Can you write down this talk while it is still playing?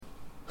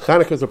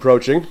Chanukah is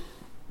approaching.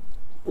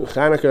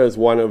 Chanukah is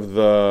one of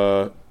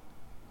the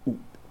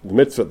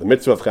mitzvah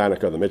of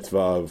Chanukah, the mitzvah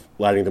of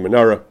lighting the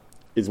menorah,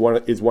 is one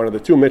of the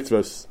two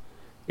mitzvahs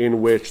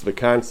in which the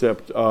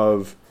concept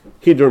of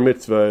Hidur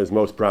mitzvah is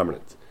most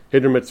prominent.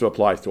 Hidur mitzvah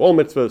applies to all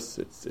mitzvahs.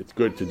 It's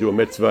good to do a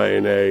mitzvah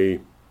in a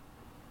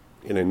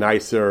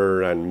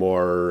nicer and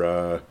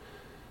more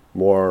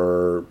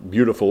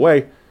beautiful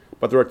way.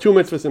 But there are two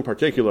mitzvahs in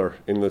particular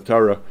in the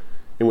Torah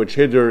in which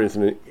Hidur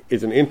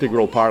is an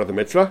integral part of the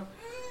mitzvah,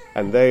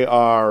 and they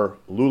are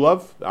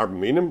Lulav, the Arba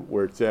Minim,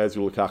 where it says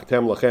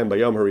Yulkachtem lachem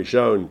bayom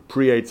harishon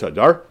pri eitz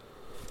hadar.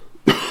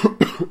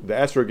 The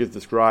esrog is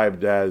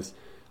described as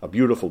a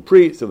beautiful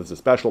pri, so there's a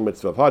special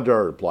mitzvah of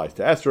hadar. It applies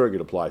to esrog,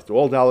 it applies to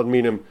all dalad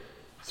minim.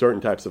 Certain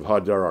types of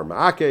hadar are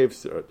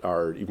ma'akevs,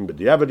 are even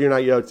b'diavad you're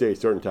not yotzei.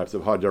 Certain types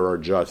of hadar are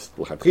just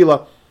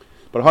l'chatchila.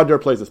 But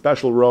hadar plays a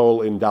special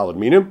role in dalad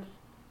minim.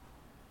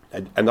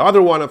 And the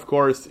other one, of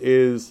course,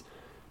 is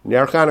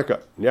Ner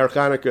Chanukah. Ner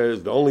Chanukah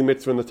is the only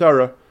mitzvah in the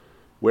Torah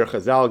where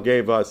Chazal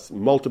gave us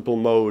multiple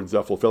modes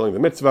of fulfilling the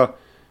mitzvah.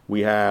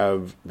 We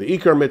have the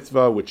Ikar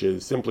mitzvah, which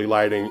is simply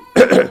lighting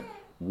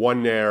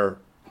one Ner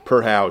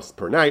per house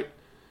per night.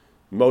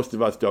 Most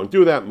of us don't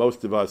do that.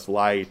 Most of us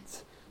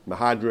light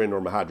Mahadrin or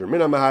Mahadrin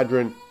Mina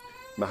Mahadrin.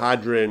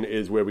 Mahadrin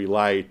is where we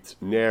light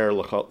Ner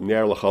L'chal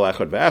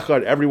Echad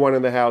Ve'echad. Everyone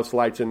in the house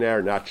lights a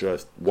Ner, not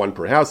just one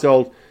per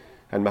household.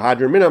 And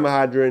Mahadrin Mina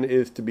Mahadrin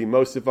is to be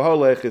Mosif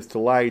V'holech, is to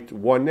light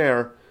one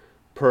Ner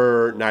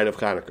per night of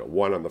Chanukah.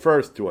 One on the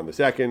first, two on the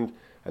second.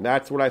 And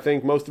that's what I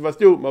think most of us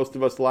do. Most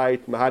of us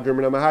light Mahadrin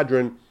Mina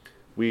Mahadrin.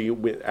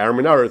 Our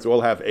menorahs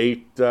all have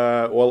eight,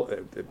 the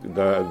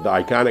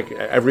iconic,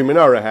 every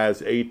menorah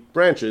has 8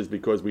 branches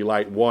because we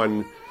light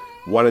one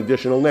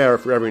additional Ner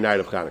for every night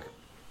of Chanukah.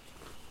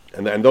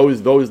 And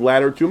those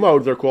latter two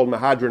modes are called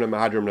Mahadrin and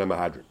Mahadrin and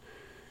Mahadrin.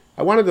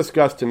 I want to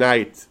discuss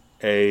tonight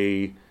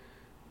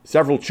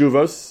several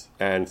tshuvos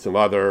and some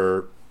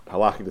other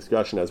halachic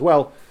discussion as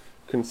well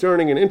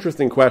concerning an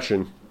interesting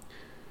question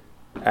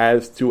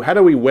as to how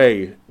do we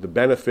weigh the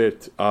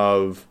benefit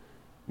of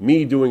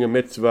me doing a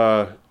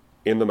mitzvah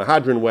in the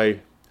Mahadrin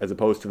way as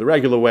opposed to the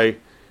regular way.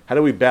 How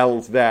do we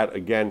balance that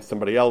against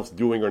somebody else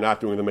doing or not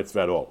doing the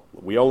mitzvah at all?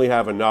 We only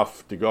have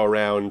enough to go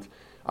around.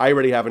 I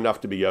already have enough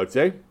to be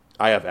yotzei.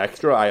 I have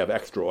extra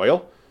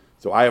oil.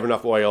 So I have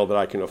enough oil that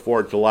I can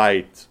afford to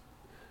light.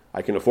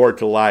 I can afford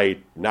to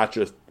light not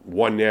just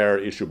one Ner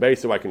Ishu Beis,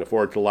 so I can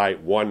afford to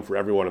light one for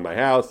everyone in my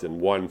house and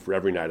one for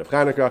every night of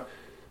Chanukah.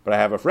 But I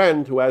have a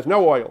friend who has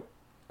no oil.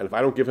 And if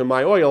I don't give him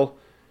my oil,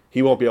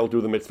 he won't be able to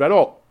do the mitzvah at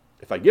all.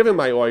 If I give him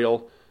my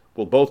oil,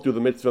 we'll both do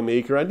the mitzvah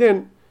Me'ikar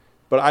Adin,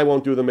 but I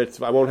won't do the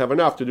mitzvah. I won't have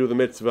enough to do the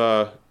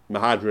mitzvah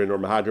Mahadrin or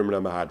Mahadrin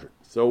Mina Mahadrin.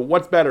 So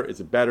what's better? Is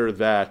it better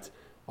that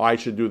I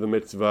should do the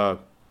mitzvah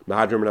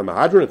Mahadrin Mina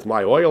Mahadrin? It's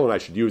my oil and I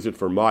should use it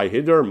for my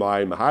Hidur,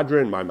 my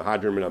Mahadrin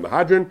Mina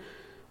Mahadrin.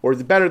 Or is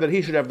it better that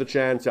he should have the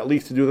chance at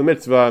least to do the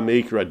mitzvah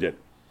Me'ikar Adin?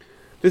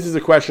 This is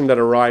a question that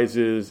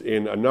arises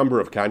in a number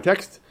of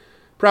contexts.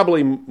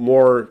 Probably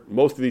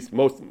most of these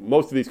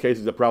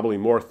cases are probably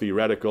more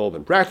theoretical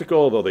than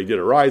practical, though they did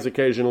arise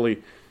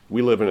occasionally.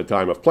 We live in a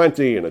time of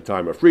plenty, in a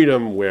time of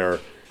freedom,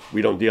 where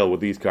we don't deal with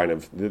this kind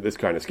of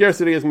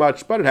scarcity as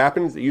much, but it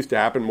happens. It used to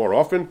happen more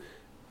often.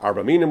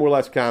 Arba Minim were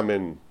less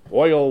common.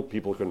 Oil,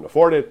 people couldn't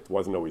afford it. It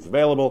wasn't always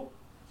available.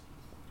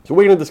 So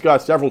we're going to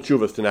discuss several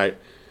tshuvas tonight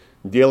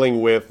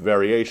dealing with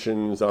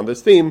variations on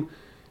this theme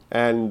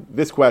and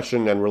this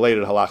question and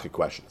related halachic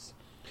questions.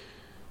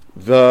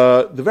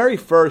 The very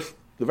first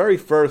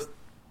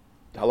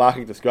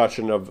halachic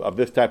discussion of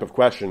this type of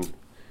question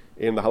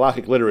in the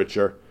halachic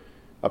literature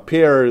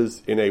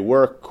appears in a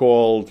work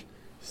called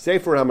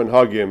Sefer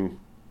HaMenhagim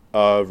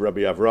of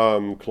Rabbi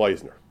Avram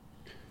Kleisner.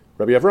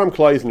 Rabbi Avram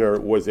Kleisner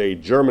was a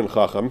German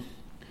chacham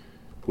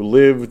who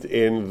lived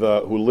in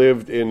the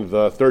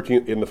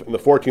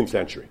 14th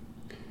century.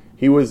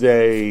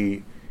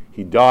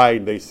 He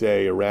died, they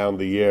say, around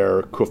the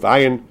year Kuf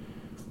Ayin,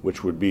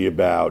 which would be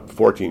about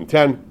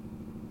 1410.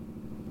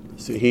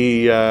 So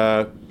he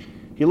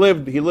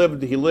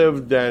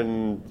lived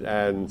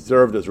and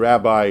served as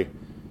rabbi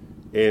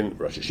in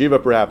Rosh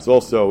Yeshiva, perhaps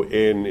also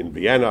in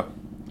Vienna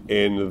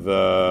in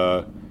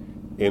the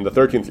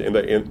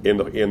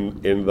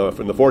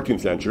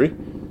 14th century.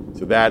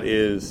 So that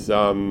is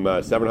some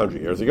 700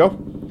 years ago.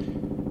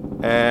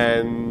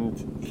 And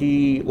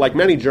he, like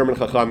many German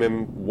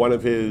chachamim, one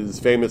of his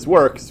famous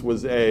works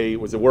was a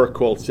work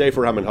called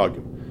Sefer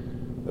HaMenhagim.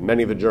 And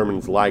many of the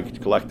Germans liked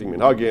collecting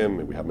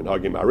minhagim. We have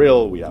Minhagim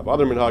Aril, we have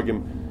other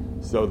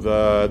minhagim. So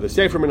the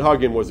Sefer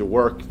Minhagim was a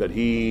work that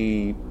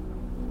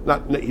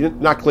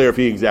not clear if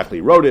he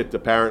exactly wrote it.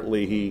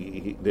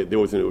 Apparently, it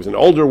was an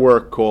older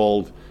work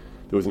called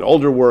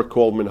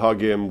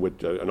Minhagim,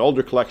 with an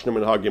older collection of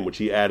Minhagim, which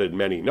he added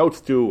many notes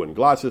to and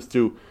glosses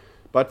to.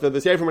 But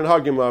the Sefer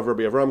Minhagim of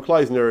Rabbi Avram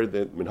Kleisner,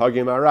 the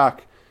Minhagim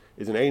Arak,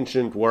 is an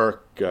ancient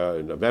work,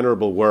 a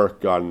venerable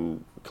work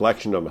on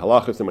collection of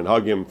halachas and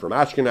Minhagim from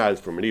Ashkenaz,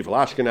 from medieval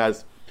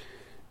Ashkenaz.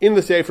 In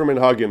the Sefer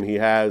Minhagim, he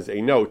has a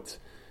note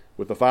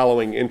with the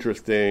following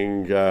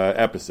interesting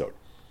episode.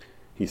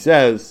 He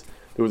says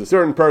there was a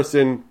certain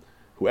person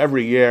who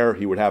every year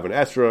he would have an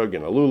esrog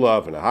and a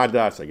lulav and a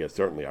hadas, I guess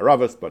certainly a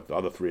ravas, but the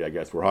other three I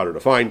guess were harder to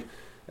find.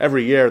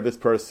 Every year this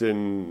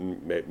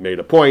person made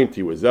a point,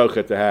 he was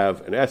zoche to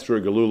have an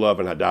esrog, a lulav,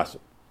 and hadasim.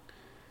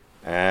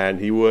 And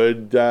he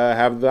would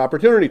have the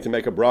opportunity to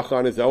make a bracha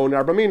on his own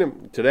arba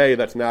minim. Today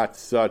that's not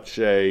such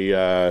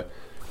a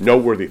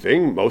noteworthy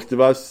thing. Most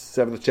of us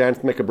have the chance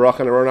to make a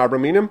bracha on our own arba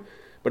minim.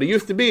 But it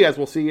used to be, as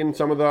we'll see in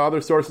some of the other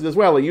sources as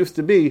well, it used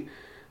to be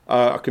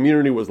a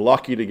community was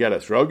lucky to get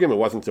esrogim. It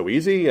wasn't so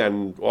easy,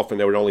 and often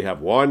they would only have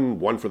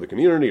one for the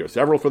community, or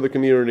several for the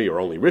community, or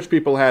only rich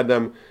people had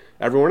them.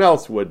 Everyone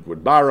else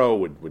would borrow,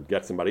 would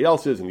get somebody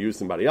else's and use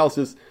somebody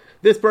else's.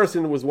 This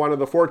person was one of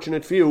the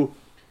fortunate few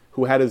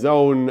who had his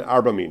own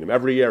arba minim.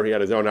 Every year he had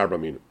his own arba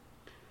minim.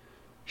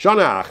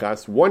 Shana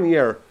achas, 1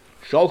 year,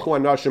 sholchu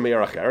anashim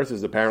me'er acheres, this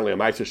is apparently a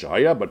ma'aseh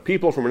shahaya, but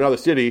people from another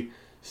city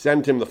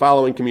sent him the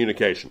following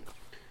communication.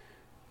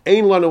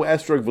 Ein lanu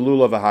esrog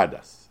v'lulav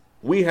v'hadas.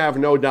 We have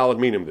no daled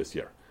minim this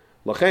year.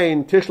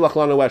 Lachein tishlach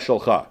lanu es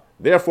sholcha.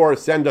 Therefore,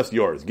 send us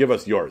yours, give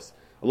us yours.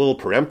 A little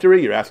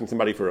peremptory, you're asking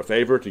somebody for a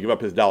favor to give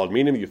up his daled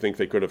minim. You think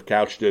they could have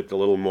couched it a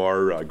little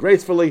more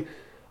gracefully.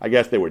 I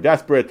guess they were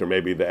desperate, or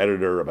maybe the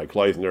editor, Rabbi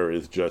Kleisner,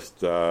 is just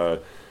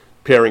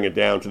paring it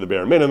down to the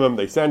bare minimum.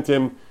 They sent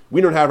him,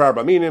 we don't have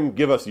arba minim,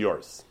 give us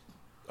yours.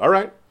 All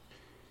right.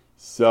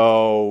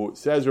 So,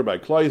 says Rabbi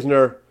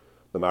Kleisner,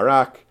 the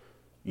Marak,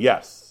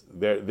 yes,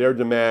 their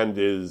demand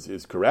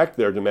is correct,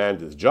 their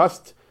demand is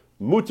just.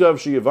 Mutav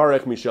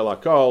sheyivarech mishel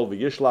hakol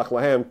v'yishlach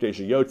lahem k'tei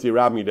sheyotzi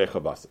rab midei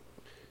chavasim.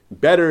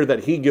 Better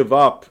that he give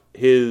up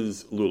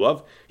his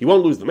lulav. He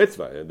won't lose the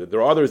mitzvah. There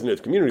are others in his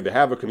community that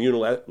have a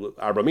communal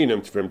arba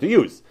minim for him to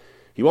use.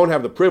 He won't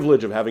have the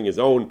privilege of having his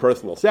own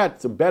personal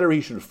set, so better he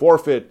should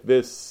forfeit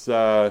this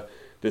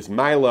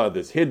maila,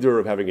 this hiddur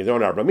of having his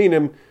own arba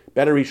minim.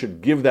 Better he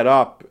should give that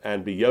up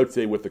and be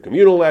yotze with the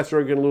communal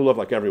esrog and lulav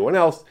like everyone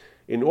else,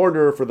 in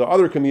order for the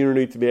other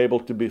community to be able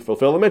to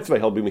fulfill the mitzvah.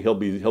 He'll be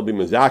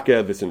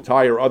mezakeh this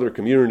entire other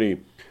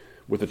community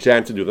with a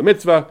chance to do the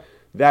mitzvah.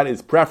 That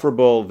is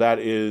preferable. That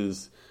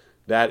is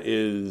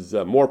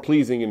more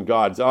pleasing in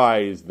God's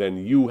eyes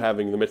than you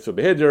having the mitzvah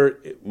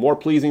behidr. More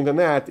pleasing than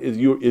that is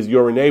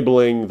you're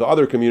enabling the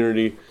other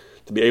community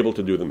to be able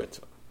to do the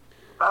mitzvah.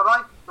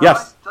 Rabbi,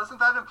 yes. Doesn't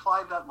that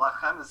imply that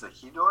lachem is a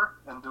hidor,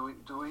 and do we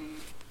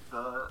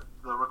the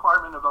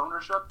requirement of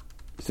ownership?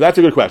 So that's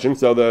a good question.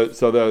 So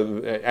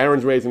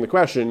Aaron's raising the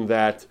question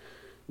that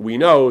we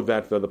know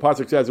that the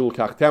pasuk says "Ul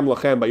kachtem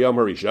lachem bayom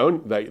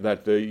harishon,"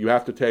 that you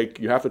have to take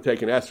an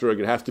esrog.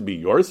 It has to be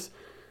yours.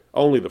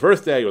 Only the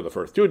first day or the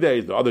first 2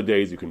 days. The other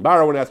days you can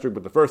borrow an esrog,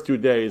 but the first 2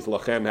 days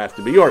lachem has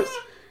to be yours.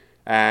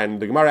 And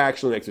the Gemara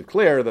actually makes it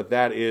clear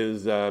that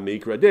is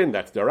meikra din.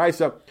 That's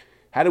daraisa.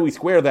 How do we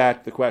square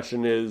that? The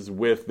question is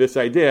with this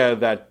idea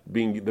that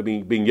being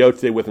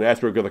yotze with an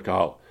esrog of the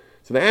kahal.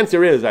 So the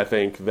answer is, I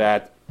think,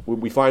 that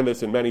we find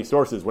this in many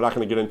sources. We're not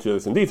going to get into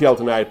this in detail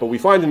tonight, but we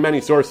find in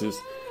many sources,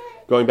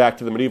 going back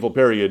to the medieval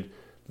period,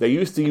 they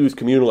used to use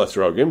communal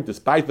esrogim,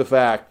 despite the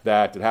fact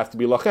that it has to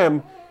be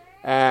lachem,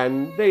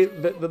 and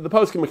the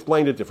poskim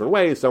explained it different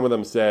ways. Some of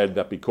them said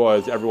that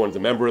because everyone's a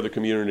member of the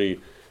community,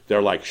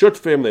 they're like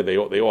shutfim,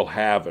 they all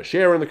have a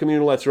share in the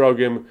communal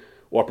esrogim,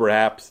 or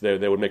perhaps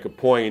they would make a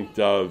point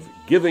of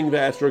giving the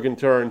esrog in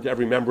turn to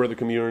every member of the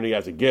community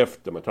as a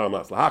gift, a matam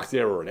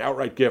maslahachzir, or an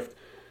outright gift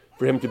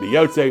for him to be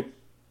yotze.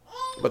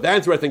 But the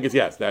answer, I think, is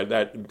yes.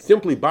 That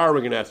simply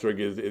borrowing an esrog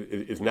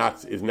is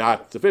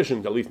not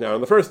sufficient, at least now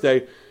on the first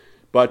day.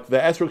 But the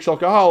esrog shel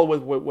kahal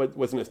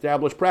was an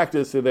established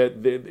practice, so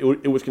that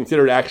it was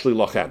considered actually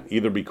lachem.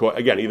 Either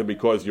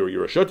because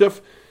you're a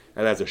shutuf,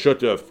 and as a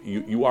shutuf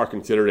you are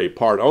considered a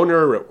part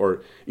owner,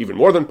 or even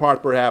more than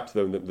part, perhaps.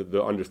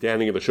 The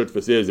understanding of the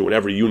shutfus is that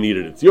whenever you need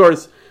it, it's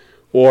yours,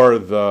 or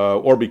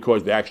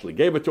because they actually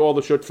gave it to all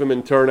the shutfim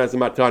in turn as a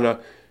matana.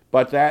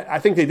 But that, I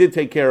think they did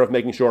take care of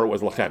making sure it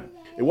was lachem.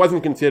 It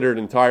wasn't considered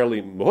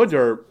entirely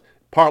muhudr,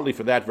 partly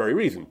for that very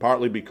reason,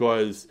 partly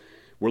because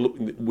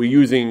we're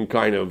using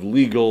kind of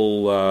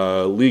legal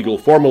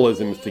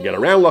formalisms to get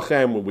around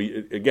lachem.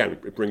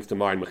 It brings to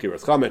mind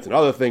mechiras chametz and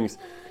other things.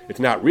 It's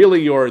not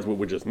really yours.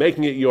 We're just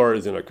making it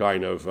yours in a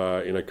kind of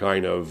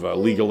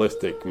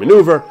legalistic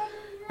maneuver.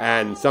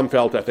 And some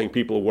felt, I think,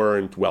 people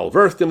weren't well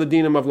versed in the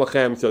dinim of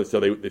lachem, so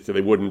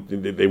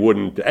they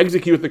wouldn't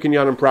execute the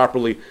kinyanim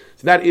properly.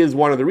 So that is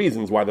one of the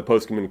reasons why the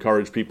poskim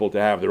encouraged people to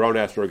have their own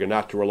esrog and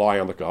not to rely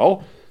on the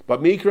kahal.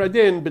 But mikra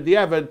din,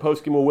 b'diavad,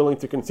 poskim were willing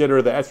to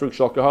consider the esrog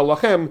shel kahal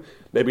lachem,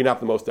 maybe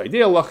not the most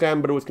ideal lachem,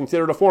 but it was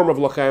considered a form of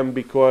lachem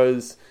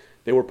because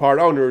they were part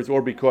owners,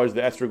 or because the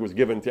esrog was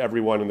given to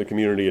everyone in the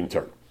community in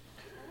turn.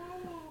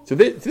 So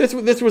this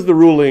was the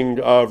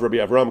ruling of Rabbi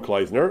Avram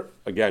Kleisner,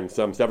 again,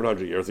 some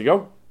 700 years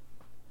ago.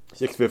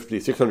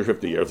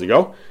 650 years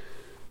ago.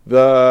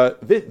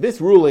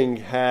 This ruling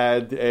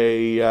had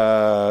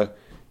a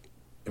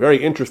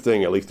very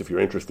interesting, at least if you're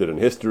interested in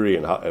history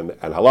and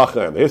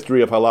halacha and the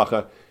history of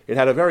halacha, it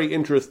had a very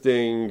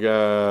interesting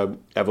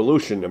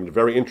evolution, a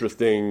very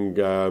interesting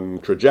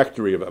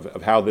trajectory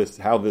of how this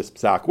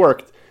psak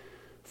worked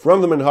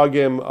from the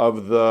Minhagim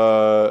of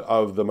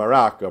the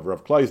Marak, of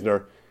Rav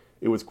Kleisner.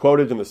 It was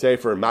quoted in the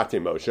Sefer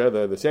Matei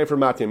Moshe. The Sefer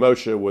Matei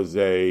Moshe was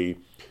a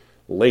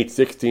late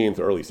 16th,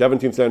 early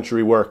 17th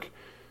century work.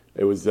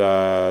 It was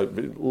a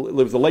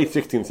late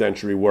 16th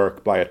century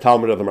work by a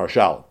Talmud of the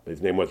Marshal. His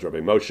name was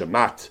Rabbi Moshe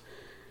Mat.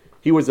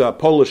 He was a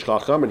Polish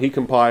Chacham, and he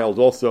compiled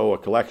also a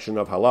collection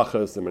of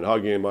halachas and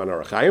minhagim on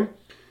Orach Chaim.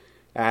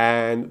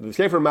 And the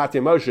Sefer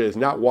Matei Moshe is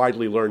not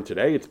widely learned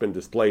today. It's been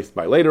displaced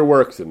by later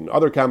works and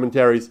other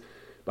commentaries.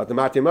 But the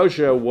Matei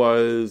Moshe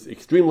was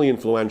extremely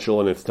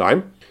influential in its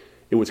time.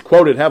 It was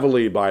quoted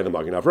heavily by the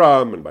Magen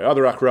Avram and by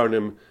other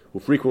Achronim, who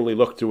frequently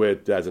looked to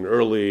it as an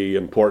early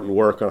important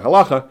work on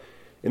halacha.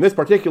 In this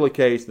particular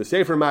case, the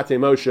Sefer Matei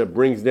Moshe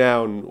brings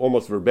down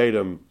almost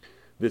verbatim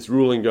this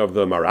ruling of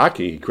the Marak.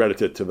 He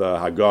credits it to the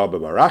Hagab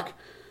of Marak.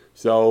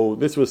 So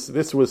this was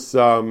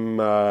some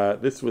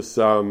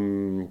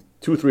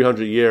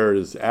 200-300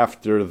 years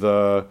after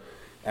the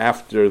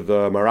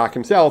Marak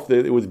himself.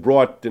 It was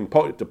brought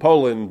to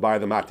Poland by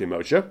the Matei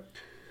Moshe.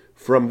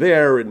 From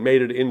there, it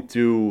made it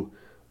into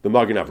the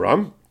Magen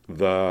Avram,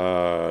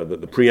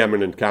 the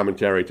preeminent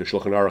commentary to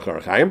Shulchan Aruch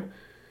Orach Chaim,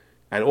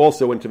 and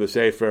also into the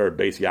Sefer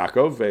Beis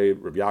Yaakov,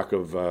 Rabbi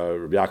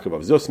Yaakov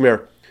of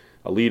Zusmir,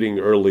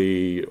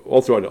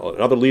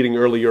 another leading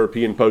early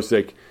European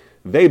posek.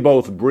 They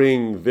both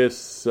bring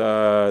this.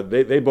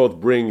 They both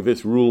bring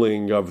this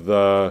ruling of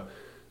the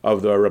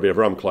Rabbi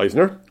Avram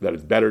Kleisner, that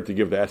it's better to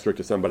give the esrog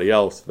to somebody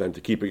else than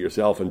to keep it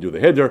yourself and do the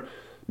hiddur.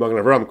 Magen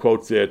Avram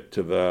quotes it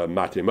to the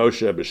Matei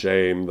Moshe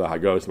b'shem the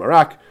Hagos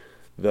Marak.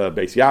 The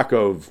Beis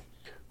Yaakov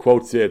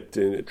quotes it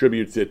and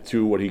attributes it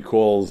to what he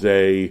calls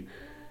the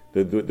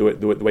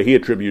way he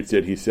attributes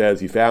it. He says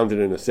he found it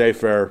in a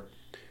sefer.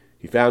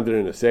 He says,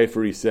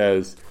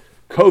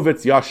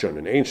 Kovitz Yashon,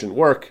 an ancient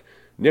work,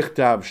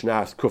 Nichtav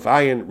Shnas Kuf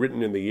Ayin,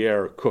 written in the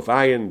year Kuf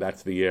Ayin,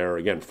 that's the year,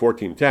 again,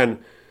 1410.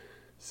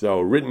 So,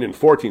 written in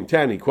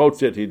 1410, he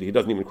quotes it. He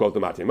doesn't even quote the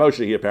Matei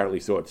Moshe. He apparently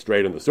saw it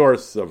straight in the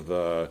source of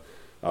the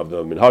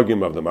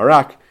Minhagim of the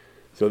Marak.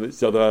 So the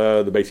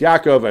Beis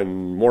Yaakov,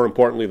 and more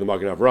importantly, the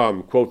Magen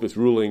Avram, quote this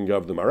ruling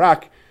of the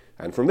Marak.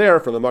 And from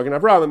there, from the Magen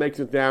Avram, it makes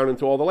it down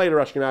into all the later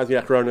Ashkenazi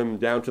Achronim,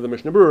 down to the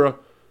Mishnah Berurah,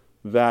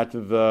 down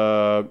to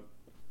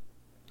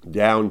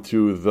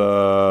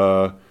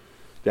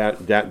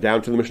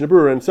the Mishnah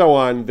Berurah, and so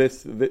on.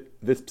 This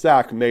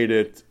psak made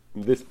it.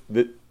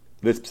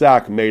 This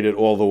psak made it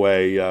all the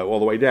way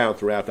down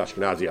throughout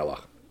Ashkenazi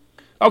halach.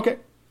 Okay,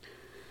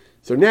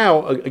 so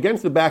now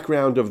against the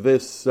background of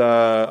this,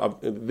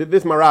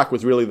 this Marak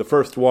was really the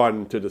first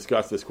one to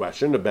discuss this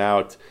question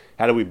about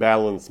how do we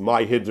balance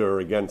my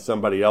hiddur against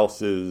somebody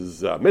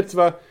else's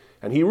mitzvah,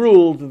 and he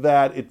ruled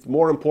that it's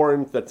more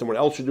important that someone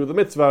else should do the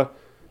mitzvah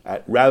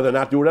rather than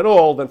not do it at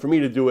all, than for me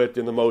to do it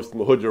in the most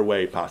mehudr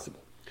way possible.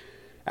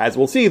 As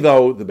we'll see,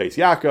 though, the Beis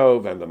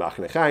Yaakov and the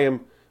Machnei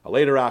Chaim, a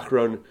later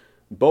Achron,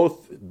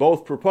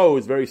 both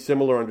propose very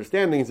similar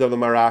understandings of the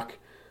Marak.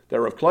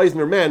 That Rav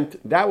Kleisner meant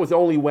that was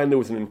only when there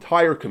was an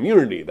entire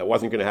community that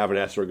wasn't going to have an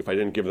esrog if I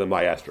didn't give them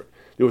my esrog.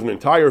 There was an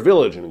entire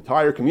village, an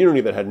entire community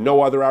that had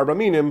no other Arba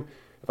Minim.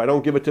 If I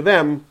don't give it to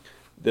them,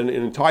 then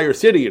an entire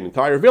city, an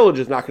entire village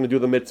is not going to do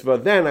the mitzvah.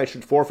 Then I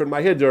should forfeit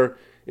my hiddur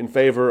in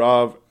favor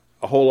of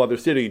a whole other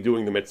city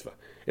doing the mitzvah.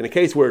 In a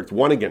case where it's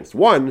one against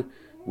one,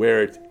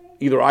 where it's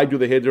either I do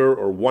the hiddur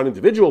or one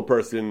individual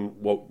person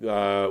will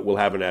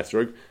have an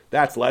esrog,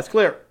 that's less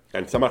clear.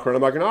 And some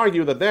Achronim are going to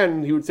argue that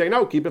then he would say,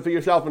 no, keep it for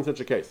yourself in such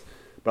a case.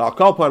 But I'll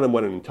call upon him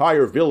when an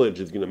entire village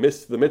is going to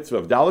miss the mitzvah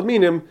of Daled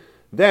Minim,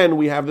 then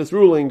we have this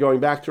ruling going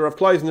back to Rav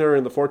Kleisner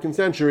in the 14th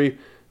century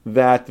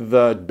that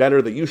the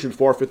better that you should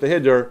forfeit the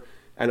hiddur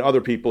and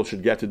other people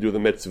should get to do the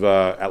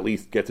mitzvah, at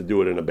least get to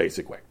do it in a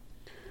basic way.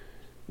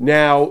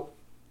 Now,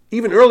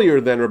 even earlier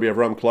than Rabbi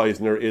Avram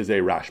Kleisner is a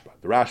Rashba.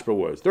 The Rashba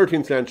was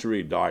 13th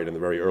century, died in the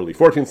very early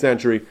 14th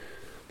century.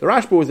 The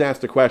Rashba was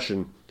asked a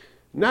question,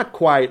 not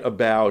quite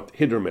about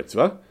hiddur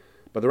mitzvah,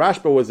 but the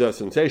Rashba was a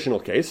sensational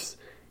case.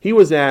 He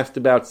was asked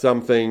about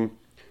something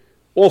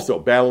also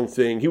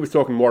balancing. He was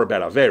talking more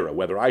about Avera,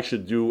 whether I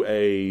should do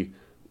a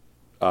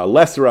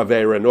lesser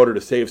Avera in order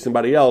to save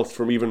somebody else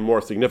from even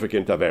more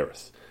significant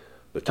Averas.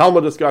 The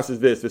Talmud discusses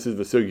this. This is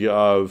the sugya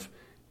of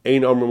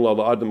Ein omrim lo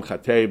la'adam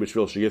chatei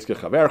b'shvil sheyiskech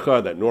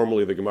chavercha, that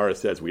normally the Gemara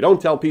says we don't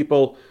tell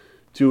people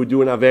to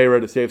do an Avera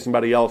to save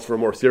somebody else for a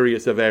more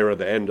serious Avera.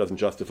 The end doesn't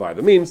justify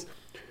the means.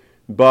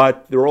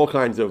 But there are all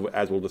kinds of,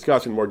 as we'll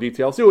discuss in more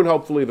detail soon,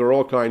 hopefully there are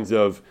all kinds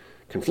of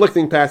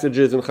conflicting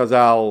passages in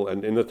Chazal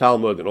and in the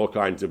Talmud and all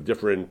kinds of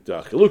different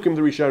chilukim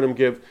the Rishonim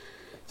give.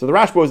 So the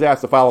Rashba was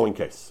asked the following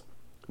case.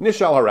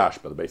 Nishal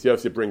HaRashba, the Beis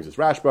Yosef brings his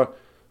Rashba.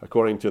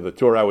 According to the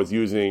Torah I was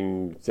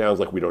using, it sounds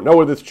like we don't know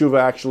what this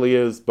tshuva actually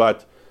is,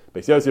 but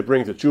Beis Yosef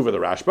brings a tshuva, the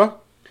Rashba.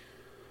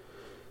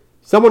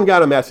 Someone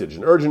got a message,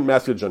 an urgent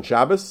message on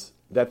Shabbos,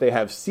 that they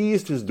have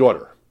seized his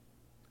daughter.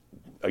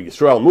 A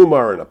Yisrael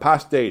Mumar, an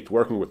apostate,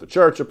 working with the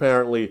church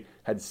apparently,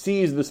 had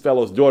seized this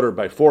fellow's daughter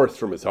by force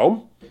from his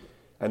home,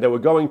 and they were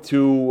going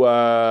to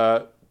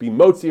be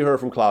motzi her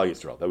from Klal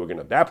Yisrael. They were going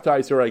to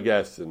baptize her, I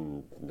guess,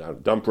 and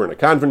dump her in a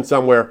convent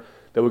somewhere.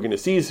 that we're going to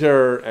seize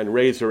her and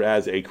raise her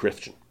as a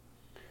Christian.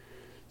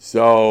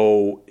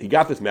 So he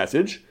got this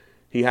message.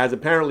 He has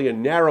apparently a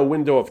narrow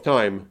window of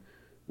time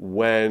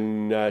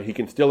when he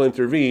can still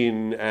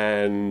intervene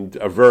and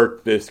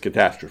avert this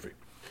catastrophe.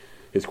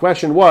 His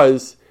question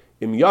was,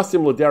 Im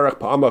Yasim L'derech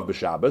Pa'amav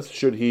B'Shabbos,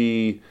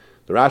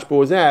 the Rashba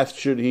was asked,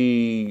 should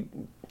he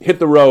hit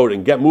the road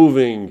and get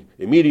moving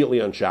immediately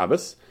on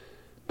Shabbos?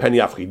 Pen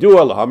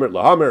Yafchidua,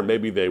 Lahamer,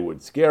 maybe they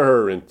would scare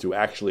her into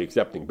actually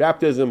accepting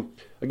baptism.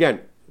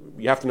 Again,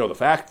 you have to know the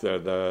facts,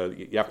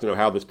 you have to know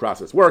how this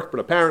process worked, but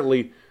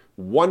apparently,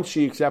 once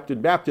she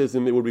accepted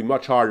baptism, it would be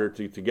much harder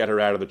to get her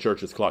out of the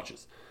church's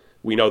clutches.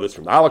 We know this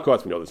from the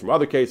Holocaust, we know this from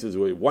other cases.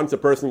 Once a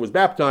person was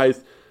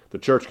baptized, the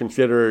church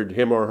considered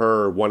him or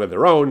her one of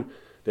their own.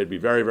 They'd be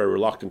very, very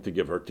reluctant to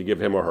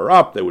give him or her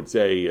up. They would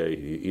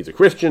say, he's a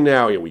Christian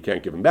now, we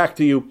can't give him back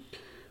to you.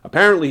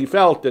 Apparently he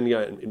felt, and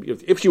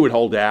if she would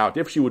hold out,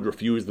 if she would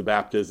refuse the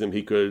baptism,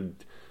 he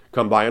could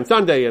come by on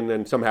Sunday and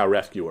then somehow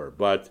rescue her.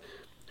 But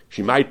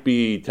she might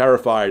be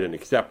terrified and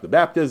accept the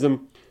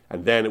baptism,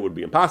 and then it would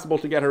be impossible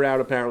to get her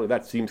out, apparently.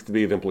 That seems to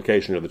be the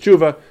implication of the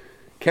tshuva.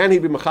 Can he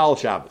be Machal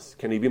Shabbos?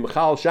 Can he be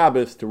Machal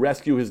Shabbos to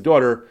rescue his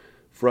daughter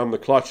from the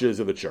clutches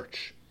of the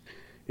church?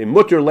 In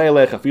Mutter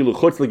Leilech Afilu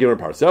Chutz L'Gimer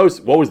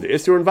Parsos, what was the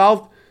Isser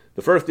involved?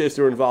 The first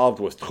Isser involved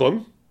was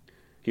Tchum.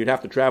 He would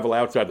have to travel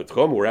outside the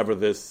Tchum, wherever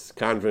this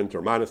convent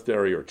or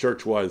monastery or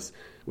church was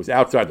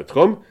outside the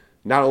Tchum.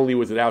 Not only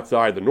was it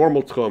outside the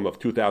normal Tchum of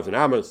 2,000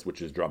 Amos,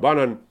 which is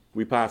Drabanan,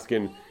 we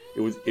paskin,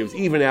 it was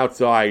even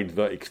outside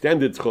the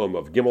extended Tchum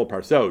of Gimel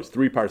Parsos.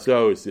 3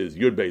 Parsos is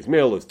Yud Beis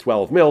Mil, is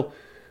 12 mil.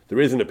 There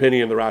is an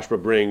opinion the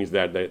Rashba brings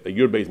that the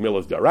Yud Beis Mil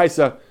is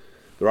Daraisa.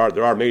 There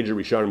are major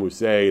Rishonim who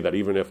say that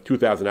even if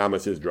 2,000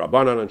 Amos is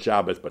Drabanan on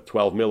Shabbos, but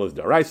 12 mil is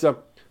Daraisa.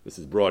 This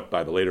is brought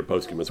by the later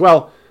poskim as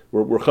well.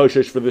 We're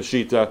choshesh for this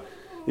shita.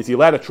 Is he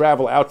allowed to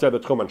travel outside the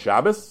Tchum on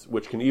Shabbos,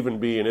 which can even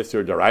be an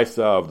Isser Daraisa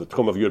of the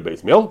Tchum of Yud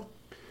Beis Mil?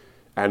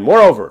 And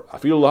moreover,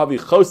 Afilu Lahavi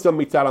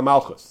Chosam Mitzad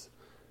Malchus.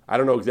 I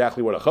don't know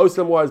exactly what a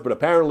chosam was, but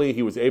apparently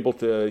he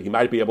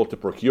might be able to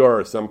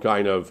procure some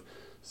kind of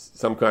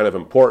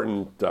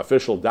important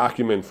official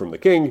document from the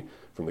king,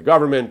 from the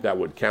government, that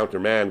would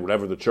countermand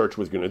whatever the church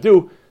was going to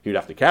do. He'd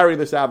have to carry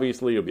this,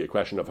 obviously. It would be a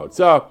question of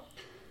hotzah.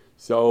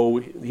 So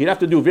he'd have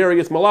to do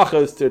various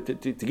malachas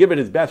to give it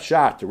his best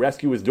shot to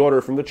rescue his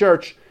daughter from the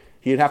church.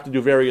 He'd have to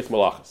do various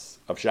malachas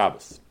of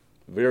Shabbos,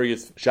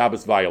 various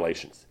Shabbos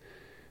violations.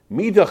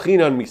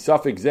 Midachinan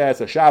misafik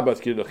zeh Shabbos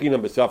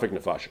kidachinan besafik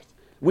nefashos.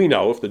 We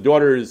know if the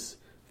daughter's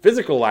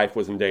physical life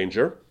was in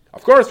danger,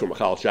 of course, we're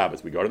Machal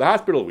Shabbos. We go to the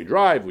hospital, we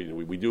drive,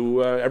 we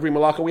do every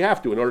malacha we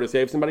have to in order to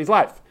save somebody's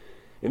life.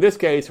 In this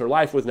case, her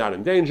life was not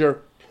in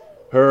danger.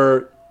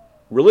 Her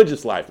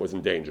religious life was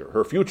in danger.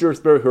 Her future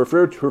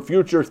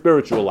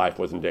spiritual life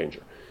was in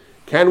danger.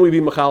 Can we be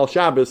Machal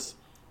Shabbos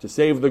to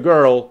save the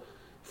girl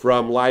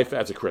from life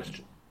as a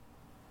Christian?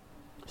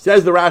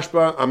 Says the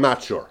Rashba, I'm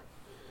not sure.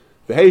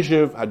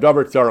 V'heshiv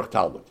hadavar tzarech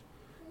Talmud.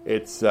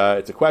 It's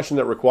a question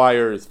that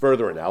requires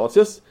further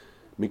analysis.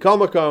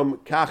 Mikol makom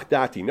kach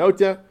dati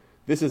nota.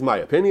 This is my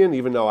opinion,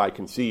 even though I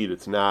concede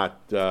it's not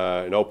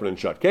an open and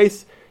shut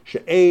case.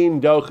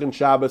 She'ein dochen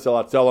Shabbos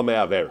el atzola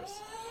me'averis.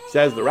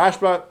 Says the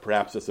Rashba,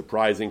 perhaps a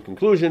surprising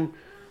conclusion,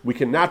 we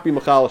cannot be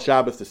Machal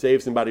Shabbos to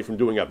save somebody from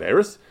doing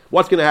Averis.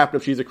 What's going to happen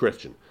if she's a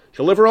Christian?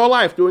 She'll live her whole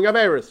life doing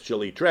Averis.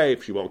 She'll eat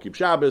treif, she won't keep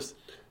Shabbos.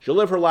 She'll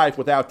live her life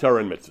without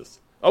Torah and mitzvahs.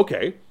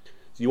 Okay,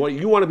 so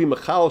you want to be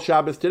Machal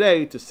Shabbos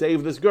today to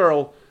save this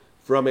girl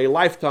from a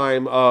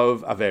lifetime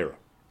of Avera.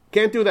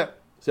 Can't do that.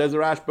 Says the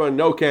Rashba,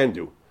 no can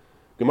do.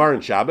 Gemara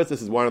in Shabbos,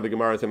 this is one of the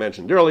Gemaras I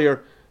mentioned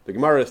earlier. The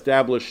Gemara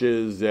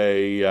establishes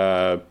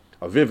a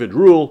vivid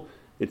rule.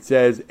 It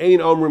says, "Ein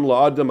omrim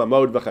la'adam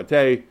amod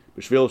v'chatei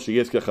b'shvil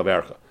sheyizke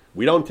chavercha."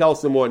 We don't tell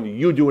someone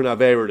you do an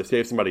avera to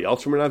save somebody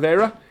else from an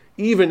avera,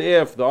 even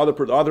if the other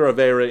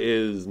avera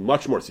is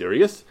much more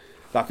serious.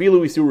 Even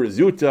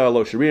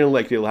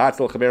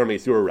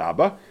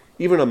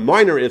a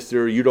minor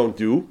isser you don't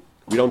do.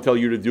 We don't tell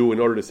you to do in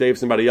order to save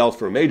somebody else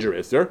from a major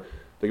isser.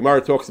 The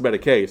Gemara talks about a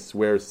case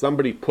where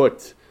somebody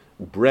put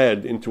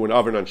bread into an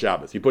oven on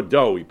Shabbos. He put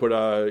dough. He put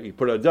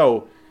a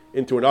dough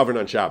into an oven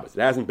on Shabbos.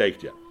 It hasn't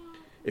baked yet.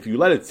 If you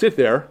let it sit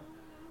there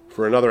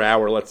for another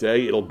hour, let's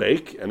say, it'll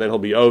bake, and then he'll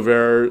be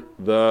over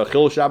the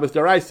Chil Shabbos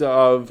Daraisa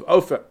of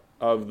Opheh,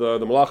 of the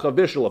Malacha of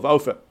Bishul of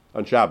Opheh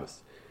on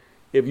Shabbos.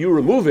 If you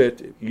remove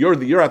it, you're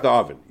at the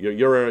oven.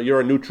 You're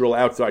a neutral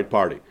outside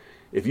party.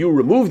 If you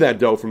remove that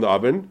dough from the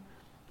oven,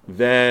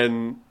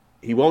 then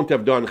he won't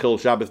have done Chil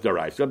Shabbos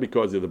Daraisa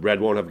because the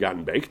bread won't have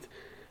gotten baked.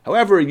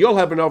 However, you'll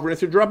have an over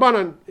Isser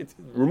Drabanan.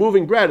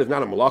 Removing bread is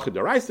not a Malacha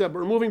Daraisa, but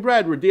removing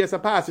bread, Redias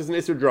Apas, is an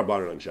Isser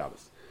Drabanan on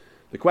Shabbos.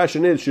 The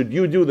question is, should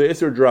you do the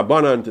Isser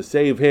Drabanan to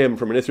save him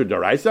from an Isser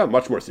Daraisa,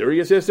 much more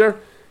serious Isser?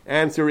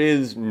 Answer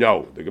is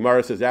no. The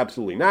Gemara says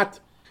absolutely not.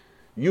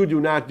 You do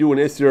not do an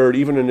Isser,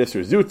 even an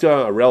Isser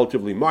Zuta, a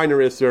relatively minor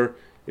Isser,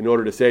 in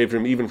order to save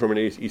him even from an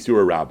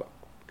Isur Rabbah.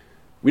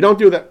 We don't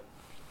do that.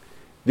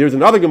 There's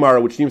another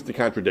Gemara which seems to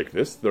contradict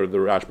this. The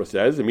Rashba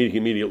says,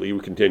 immediately he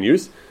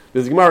continues,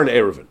 there's a Gemara in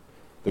Eruvin.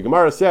 The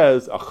Gemara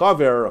says, a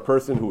chaver, a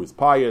person who is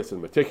pious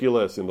and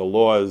meticulous in the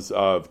laws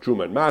of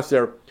Truma and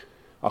Maser,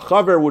 a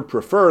chaver would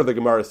prefer, the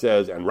Gemara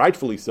says, and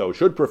rightfully so,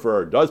 should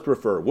prefer, does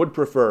prefer, would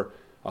prefer,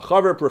 a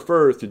chaver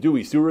prefers to do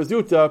Isura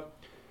Zuta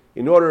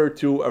in order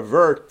to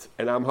avert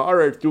an Am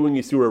Ha'aretz doing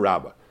Isura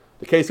Rabbah.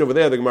 The case over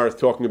there the Gemara is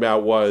talking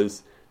about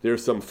was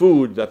there's some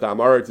food that the Am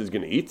Ha'aretz is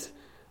going to eat.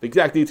 The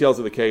exact details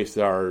of the case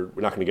we're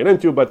not going to get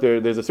into, but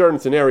there's a certain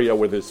scenario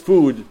where there's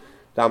food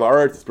the Am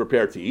Ha'aretz is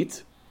prepared to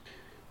eat,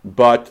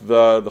 but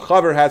the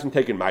chaver hasn't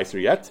taken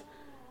Meiser yet.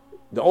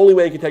 The only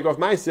way he can take off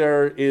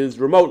Meiser is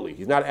remotely.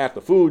 He's not at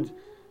the food.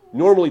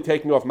 Normally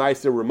taking off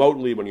Meiser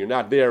remotely when you're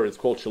not there is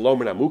called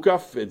Shalom and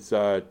Amukaf. It's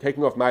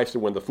taking off Meiser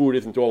when the food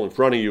isn't all in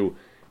front of you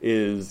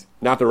is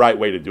not the right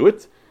way to do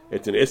it.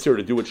 It's an Isser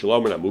to do it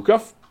Shalom and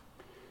Amukaf.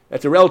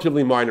 That's a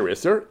relatively minor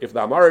Isser. If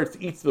the Am Ha'aretz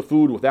eats the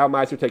food without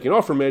Meiser taken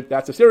off from it,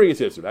 that's a serious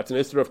Isser. That's an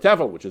Isser of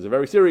Tevel, which is a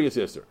very serious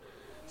Isser.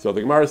 So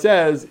the Gemara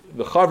says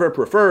the chaver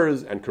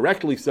prefers, and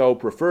correctly so,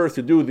 prefers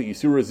to do the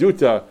Isura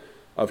Zuta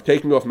of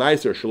taking off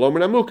Meiser Shalom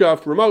and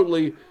Amukaf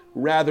remotely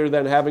rather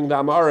than having the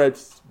Am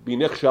Ha'aretz be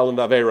nichshel in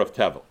the Aveira of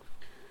Tevel.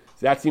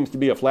 So that seems to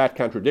be a flat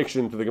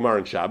contradiction to the Gemara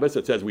in Shabbos.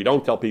 It says we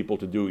don't tell people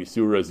to do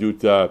Isura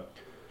Zuta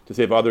to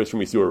save others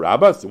from Isura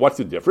Rabbah. So what's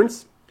the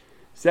difference?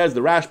 Says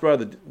the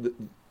Rashba,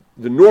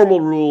 the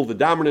normal rule, the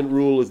dominant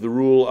rule is the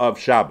rule of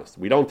Shabbos.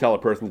 We don't tell a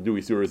person to do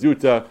Isura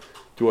Zuta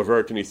to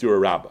avert an Isura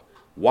Rabbah.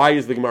 Why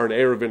is the Gemara in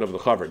Eruvin of the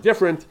Chaver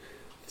different?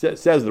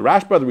 Says the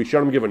Rashba, the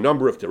Rishonim give a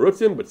number of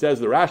terutzim, but says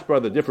the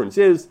Rashba, the difference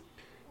is,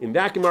 in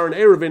that Gemara in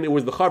Eruvin, it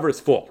was the Chaver's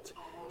fault.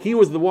 He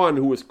was the one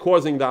who was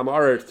causing the Am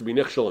Ha'aretz to be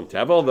nichshel and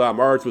tevel. The Am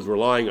Ha'aretz was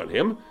relying on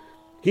him.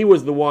 He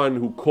was the one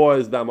who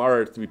caused the Am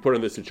Ha'aretz to be put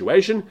in this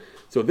situation.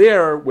 So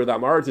there, where the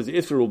Am Ha'aretz's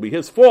Isra will be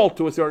his fault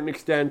to a certain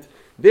extent,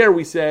 there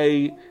we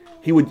say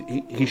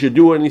he should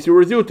do an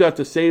Isura Zuta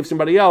to save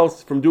somebody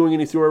else from doing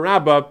an Isura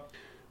Rabbah,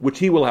 which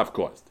he will have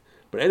caused.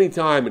 But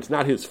anytime it's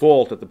not his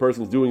fault that the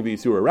person's doing the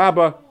Isura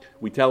Rabbah,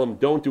 we tell him,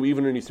 don't do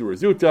even an Isura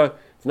Zuta.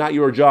 It's not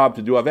your job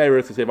to do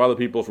Averis to save other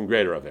people from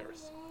greater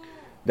Averis.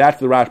 That's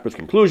the Rashba's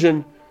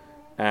conclusion,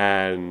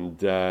 and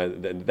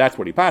that's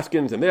what he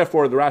paskins, and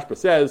therefore the Rashba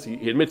says,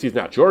 he admits he's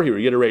not sure, he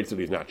reiterates that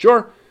he's not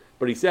sure,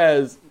 but he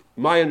says,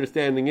 my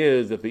understanding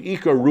is that the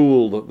Ika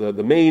rule,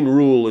 the main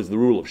rule is the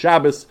rule of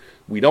Shabbos.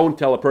 We don't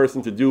tell a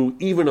person to do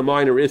even a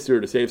minor Isser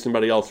to save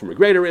somebody else from a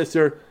greater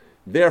Isser.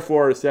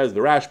 Therefore, says the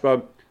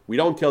Rashba, we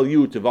don't tell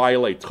you to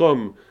violate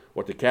Tchum,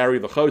 or to carry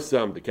the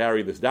Chosam, to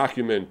carry this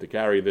document, to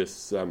carry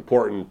this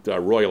important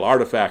royal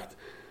artifact,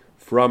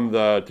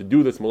 to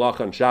do this Malach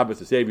on Shabbos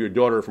to save your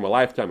daughter from a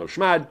lifetime of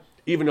Shmad,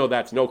 even though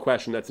that's no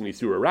question that's an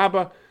Isura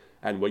Rabbah,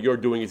 and what you're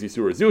doing is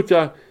Isura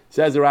Zuta.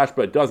 Says the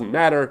Rashba, it doesn't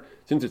matter.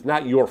 Since it's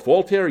not your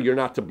fault here, you're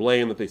not to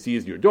blame that they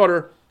seized your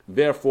daughter.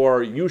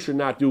 Therefore, you should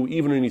not do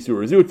even an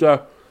Isura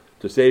Zuta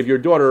to save your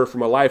daughter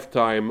from a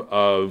lifetime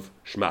of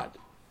Shmad.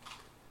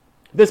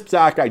 This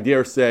psak, I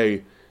dare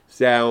say,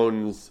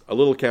 sounds a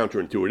little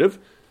counterintuitive.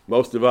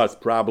 Most of us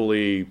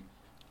probably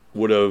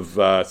would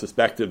have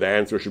suspected the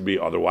answer should be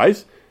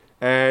otherwise.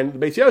 And the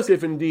Beis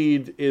Yosef,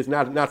 indeed, is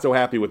not so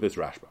happy with this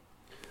Rashba.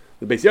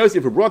 The Beis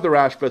Yosef who brought the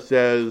Rashba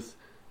says,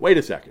 wait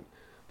a second.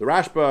 The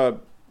Rashba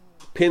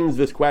pins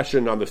this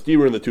question on the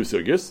stira in the two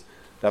sugyas,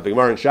 that the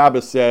Gemara in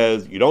Shabbos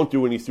says you don't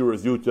do an Isura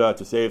Zuta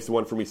to save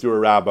someone from Isura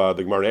Rabbah.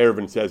 The Gemara in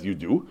Eruvin says you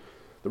do.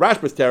 The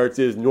Rashba's teretz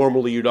is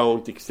normally you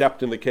don't,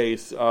 except in the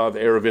case of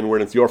Eruvin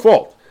when it's your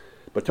fault.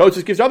 But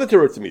Tosfos gives other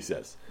terutzim, he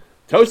says.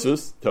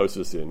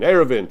 Tosfos in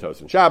Eruvin,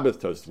 Tosfos in Shabbos,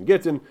 Tosfos in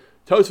Gittin.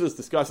 Tosfos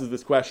discusses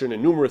this question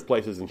in numerous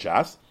places in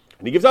Shas,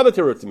 and he gives other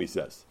terutzim, he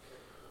says.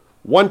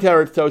 One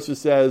teretz Tosfos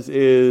says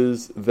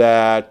is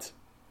that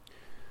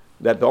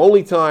the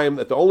only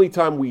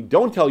time we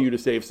don't tell you to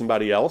save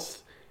somebody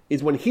else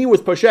is when he was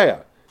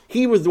Posheya.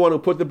 He was the one who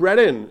put the bread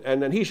in,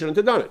 and then he shouldn't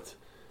have done it.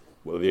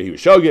 Whether he was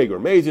Shogeg or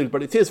Mazid,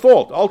 but it's his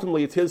fault.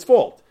 Ultimately, it's his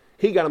fault.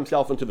 He got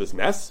himself into this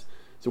mess.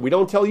 So we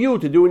don't tell you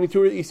to do an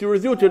Isura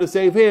Zuta to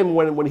save him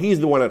when he's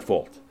the one at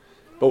fault.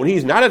 But when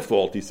he's not at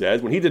fault, he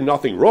says, when he did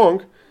nothing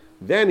wrong,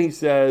 then he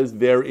says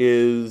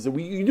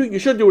you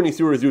should do an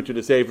Isura Zuta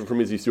to save him from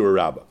his Isura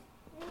Rabbah.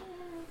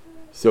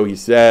 So he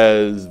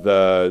says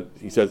the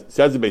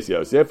Beis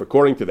Yosef,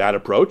 according to that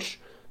approach,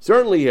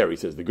 certainly here he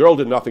says the girl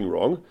did nothing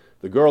wrong.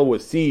 The girl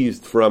was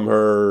seized from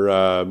her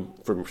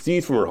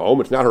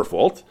home. It's not her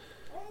fault,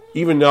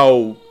 even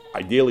though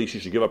ideally she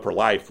should give up her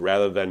life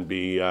rather than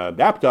be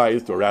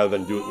baptized, or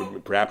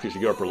perhaps she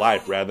should give up her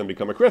life rather than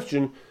become a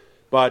Christian.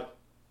 But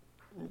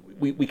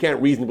we can't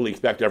reasonably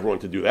expect everyone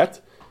to do that.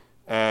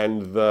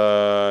 And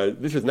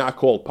this is not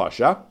called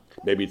Pasha.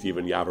 Maybe it's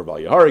even Yavar Val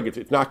Yaharig.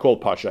 It's not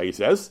called Pasha, he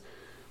says.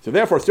 So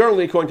therefore,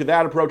 certainly according to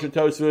that approach of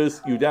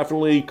Tosfos, you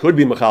definitely could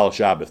be Mechal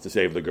Shabbos to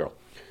save the girl.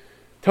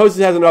 Tosfos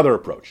has another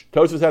approach.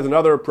 Tosfos has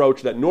another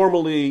approach that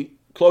normally,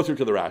 closer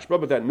to the Rashba,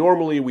 but that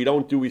normally we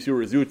don't do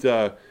Isura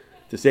Zuta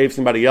to save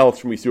somebody else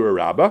from Isura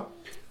Rabbah.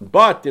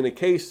 But in a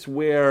case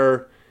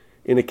where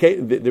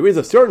there is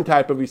a certain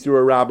type of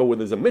Isura Rabbah, where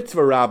there's a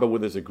mitzvah Rabbah, where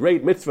there's a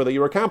great mitzvah that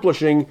you're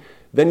accomplishing,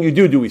 then you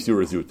do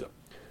Isura Zuta.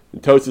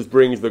 And Tosfos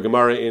brings the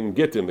Gemara in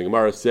Gittin. The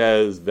Gemara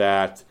says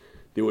that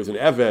there was an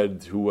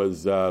Eved who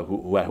was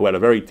who had a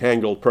very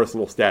tangled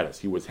personal status.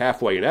 He was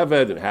halfway an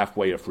Eved and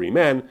halfway a free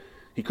man.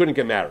 He couldn't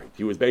get married.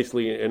 He was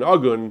basically an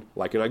Agun,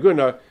 like an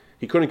Aguna.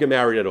 He couldn't get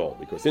married at all,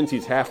 because since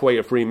he's halfway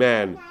a free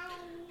man,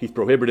 he's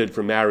prohibited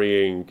from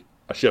marrying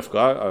a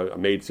shifcha, a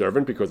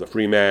maidservant, because a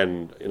free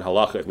man in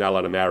halacha is not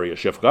allowed to marry a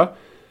shifcha.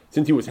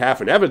 Since he was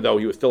half an Eved, though,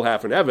 he was still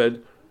half an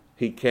Eved,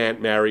 he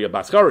can't marry a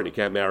Baskaran. He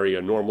can't marry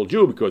a normal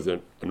Jew, because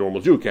a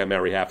normal Jew can't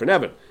marry half an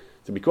Eved.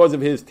 So because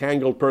of his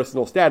tangled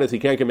personal status, he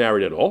can't get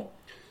married at all.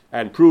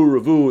 And Pru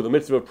Revu, the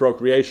mitzvah of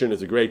procreation,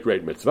 is a great,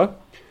 great mitzvah.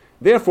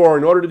 Therefore,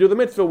 in order to do the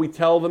mitzvah, we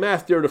tell the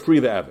master to free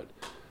the Eved.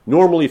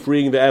 Normally,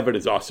 freeing the Eved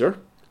is aser.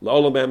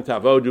 La'olam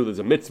tavodu, there's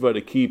a mitzvah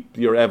to keep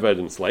your Eved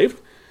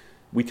enslaved.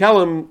 We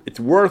tell him it's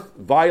worth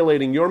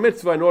violating your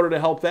mitzvah in order to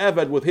help the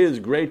Eved with his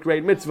great,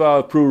 great mitzvah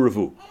of Pru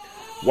Revu.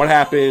 What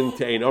happened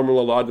to Ein Omer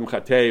L'Adim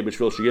Chatei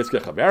B'Shvil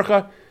Sheyiskeh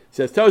Chavercha?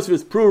 Says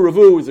Tosfos, Pru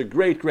Revu is a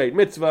great, great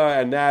mitzvah,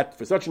 and that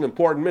for such an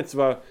important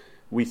mitzvah,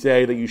 we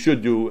say that you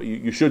should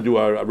do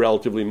a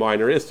relatively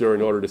minor ister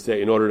in order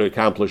to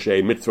accomplish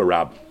a mitzvah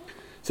rab.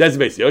 Says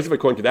Beis Yosef,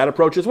 according to that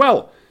approach as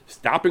well,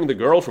 stopping the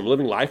girl from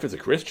living life as a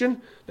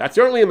Christian, that's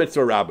certainly a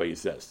mitzvah rabba, he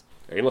says.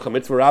 Ein lecha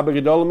mitzvah rabba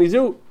gedol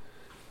mizu.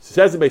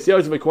 Says Beis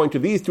Yosef, according to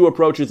these two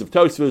approaches of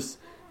Tosfos,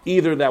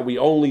 either that we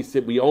only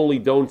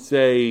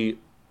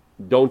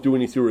don't do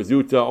any surah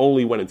zuta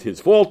only when it's his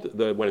fault,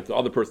 when it's the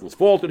other person's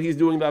fault that he's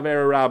doing the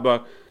avera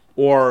rabba,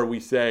 or we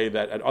say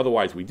that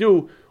otherwise we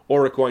do,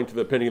 or according to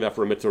the opinion that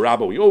for a mitzvah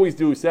rabba we always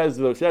do, says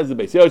the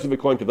Beis Yosef,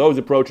 according to those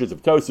approaches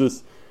of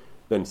Tosfos,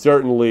 then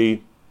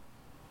certainly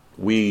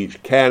we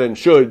can and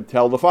should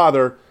tell the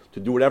father to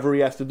do whatever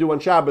he has to do on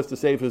Shabbos to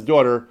save his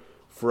daughter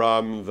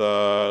from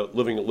the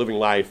living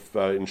life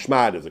in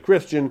Shmad as a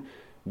Christian.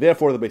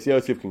 Therefore, the Beis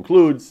Yosef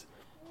concludes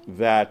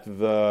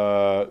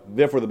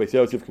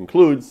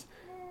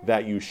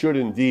that you should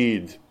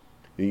indeed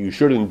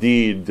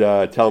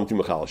tell him to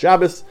Mechal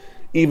Shabbos,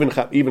 even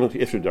to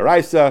Isra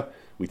Daraisa.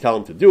 We tell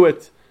him to do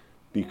it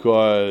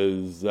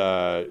because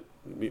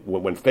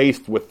when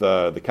faced with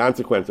the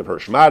consequence of her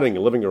shmadding and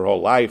living her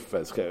whole life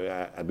as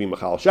being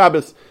Mechal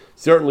Shabbos,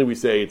 certainly we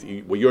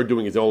say what you're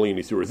doing is only in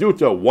Isura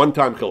Zuta, one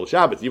time Chil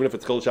Shabbos, even if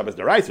it's Chil Shabbos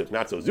Daraisa, it's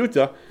not so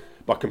Zuta,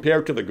 but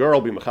compared to the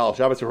girl being Mechal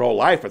Shabbos her whole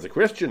life as a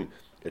Christian,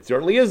 it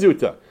certainly is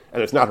Zuta.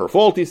 And it's not her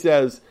fault, he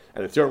says,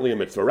 and it's certainly a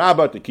mitzvah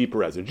rabbah to keep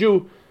her as a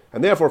Jew.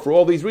 And therefore, for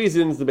all these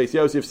reasons, the Beis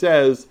Yosef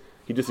says,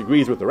 he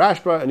disagrees with the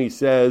Rashba, and he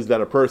says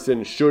that a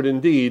person should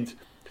indeed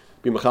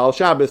be Mechal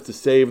Shabbos to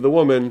save the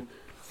woman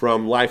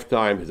from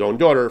lifetime, his own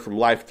daughter, from a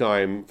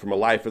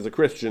life as a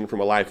Christian, from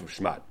a life of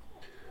Shmad.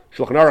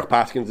 Shulchan Aruch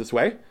paskins this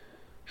way.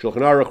 Shulchan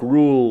Aruch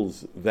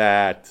rules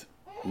that,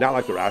 not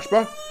like the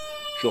Rashba,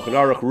 Shulchan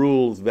Aruch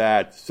rules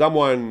that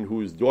someone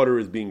whose daughter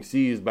is being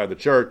seized by the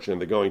church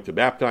and they're going to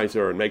baptize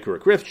her and make her a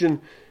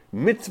Christian,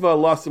 mitzvah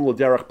lasim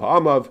l'derech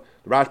pa'amav.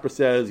 The Rashba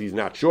says he's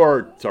not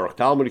sure. Tzarech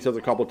Talmud he says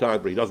a couple of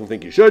times, but he doesn't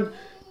think you should.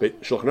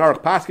 But Shulchan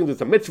Aruch paskins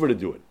it's a mitzvah to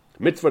do it.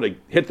 Mitzvah to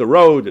hit the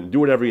road and do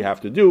whatever you have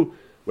to do,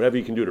 whatever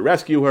you can do to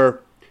rescue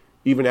her,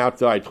 even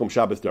outside Tchum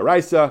Shabbos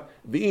Daraisa.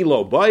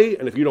 V'ilo bay,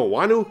 and if you don't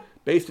want to,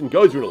 Beis Din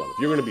goes through the If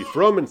you're going to be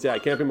from and say, I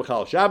can't be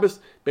Mechal Shabbos,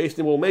 Beis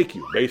Din will make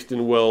you. Beis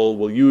Din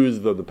will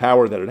use the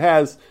power that it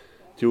has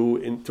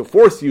to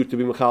force you to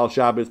be Mechal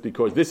Shabbos,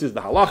 because this is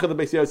the halacha that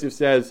Beis Yosef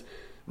says.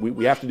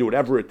 We have to do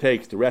whatever it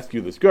takes to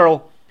rescue this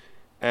girl.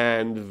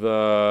 And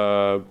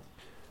the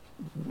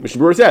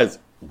Mishnah Berurah says,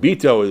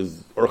 Bito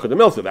is Orcha de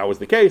Milsa. That was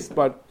the case,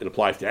 but it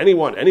applies to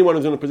anyone. Anyone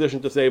who's in a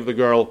position to save the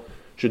girl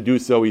should do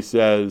so, he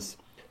says.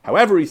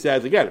 However, he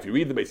says, again, if you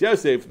read the Beis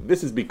Yosef,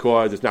 this is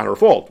because it's not her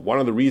fault. One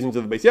of the reasons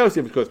of the Beis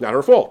Yosef is because it's not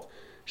her fault.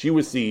 She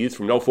was seized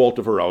from no fault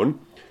of her own.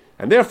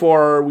 And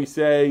therefore, we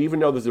say, even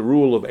though there's a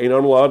rule of Ein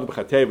Omer L'Adim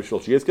Chatei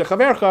B'Shvil Sheyiskeh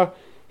Chavercha,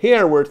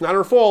 here, where it's not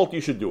her fault,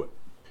 you should do it.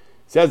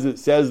 Says the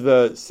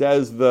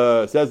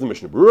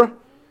Mishnah Berurah.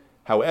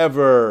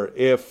 However,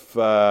 if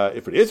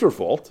it is her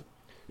fault,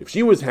 if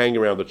she was hanging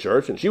around the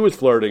church and she was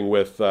flirting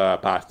with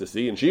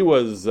apostasy and she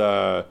was,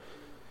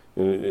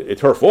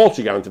 it's her fault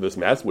she got into this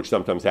mess, which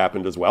sometimes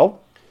happened as well,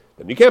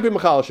 then you can't be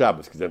Mechal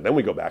Shabbos, because then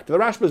we go back to the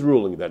Rashba's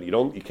ruling that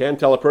you can't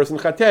tell a person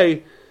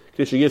Chatei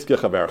K'Sheyizkeh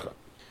Chavercha.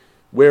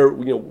 Where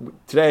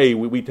today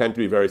we tend to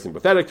be very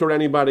sympathetic toward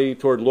anybody,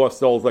 toward lost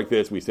souls like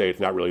this. We say it's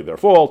not really their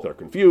fault. They're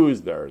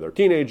confused. They're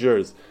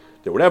teenagers.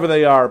 They're whatever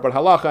they are. But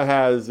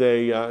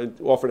halacha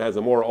often has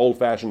a more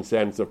old-fashioned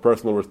sense of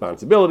personal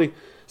responsibility.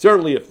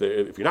 Certainly,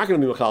 if you're not going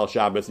to be Mechal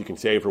Shabbos, you can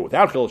save her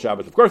without Chil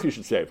Shabbos. Of course, you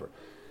should save her.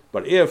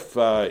 But if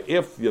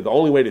the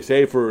only way to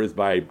save her is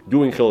by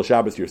doing Chil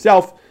Shabbos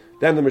yourself,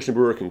 then the Mishnah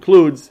Berurah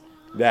concludes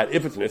that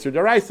if it's an Isser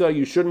Daraisa,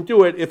 you shouldn't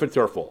do it if it's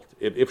her fault.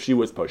 If she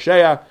was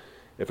Posheya,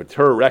 if it's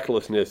her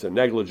recklessness and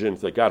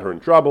negligence that got her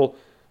in trouble,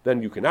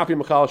 then you cannot be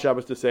Mechal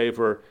Shabbos to save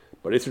her.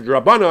 But Isser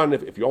D'Rabbanan,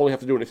 if you only have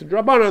to do an Isser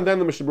D'Rabbanan, then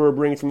the Mishnah Berurah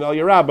brings from the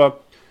Aliyah Rabbah,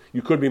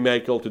 you could be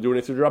Mekel to do an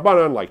Isser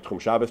D'Rabbanan, like Tchum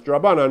Shabbos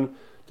D'Rabbanan,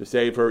 to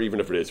save her, even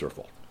if it is her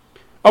fault.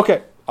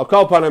 Okay, I'll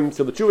call upon him.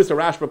 So the Chuvas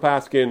Rashba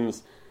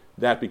Paskins,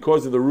 that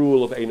because of the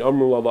rule of Ein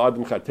Omru Al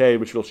Adam Chatei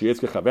B'Shvil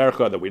Sheyitzka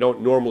Chavercha, that we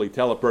don't normally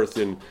tell a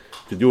person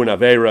to do an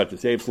Aveira, to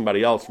save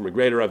somebody else from a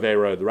greater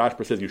Aveira, the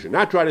Rashba says you should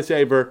not try to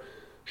save her.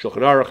 Shulchan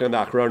Aruch and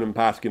the Achronim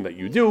paskin that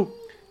you do,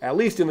 at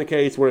least in the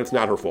case when it's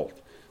not her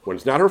fault. When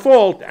it's not her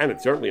fault, and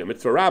it's certainly a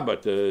mitzvah rabbah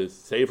to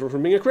save her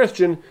from being a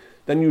Christian,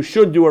 then you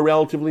should do a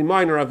relatively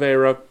minor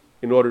Aveira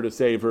in order to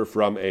save her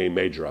from a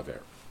major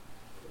Aveira.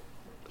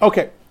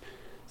 Okay,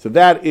 so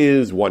that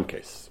is one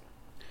case.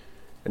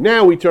 And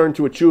now we turn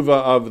to a tshuva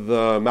of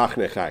the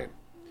Machne Chaim.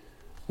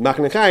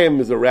 Machne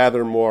Chaim is a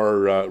rather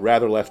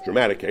less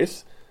dramatic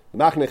case. The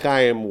Machne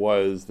Chaim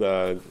was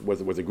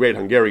a great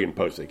Hungarian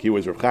posek. He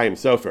was Rav Chaim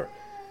Sofer.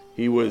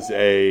 He was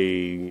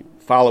a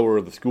follower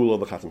of the school of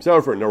the Chasam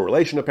Sofer, no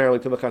relation apparently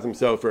to the Chasam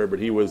Sofer, but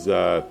he was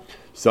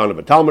son of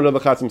a Talmud of the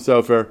Chasam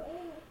Sofer.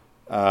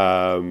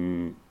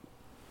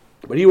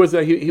 But he was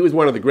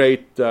one of the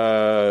great,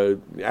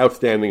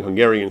 outstanding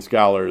Hungarian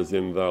scholars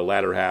in the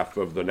latter half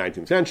of the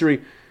 19th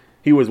century.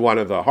 He was one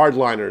of the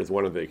hardliners,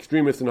 one of the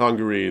extremists in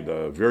Hungary,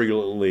 the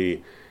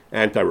virulently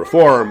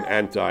anti-reform,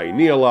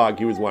 anti-neolog.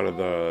 He was one of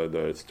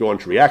the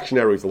staunch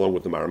reactionaries, along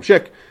with the Maram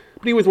Shik.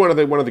 But he was one of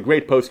the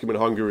great poskim in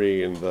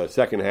Hungary in the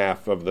second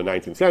half of the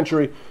 19th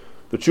century.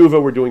 The tshuva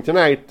we're doing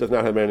tonight does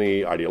not have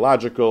any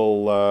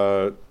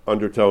ideological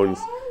undertones.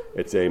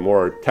 It's a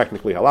more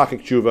technically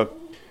halakhic tshuva.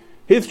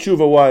 His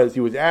tshuva was, he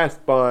was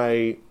asked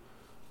by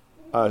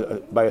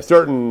a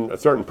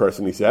certain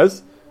person, he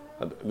says,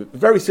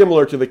 very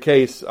similar to the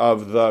case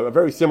of Rabbi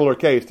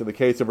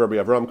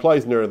Avram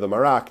Kleisner, the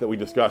Marak that we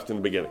discussed in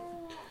the beginning.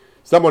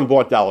 Someone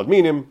bought Daled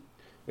Minim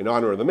in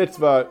honor of the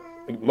mitzvah.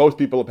 Most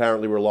people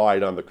apparently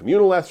relied on the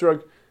communal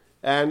esrog,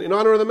 and in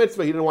honor of the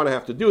mitzvah, he didn't want to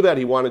have to do that.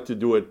 He wanted to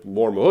do it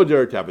more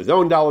muhuder, to have his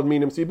own Daled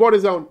Minim, so he bought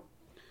his own.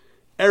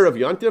 Erev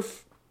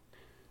Yontif,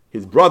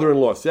 his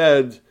brother-in-law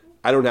said,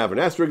 I don't have an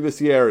esrog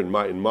this year. In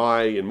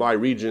my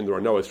region, there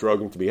are no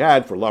esrogim to be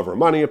had for love or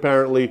money,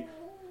 apparently.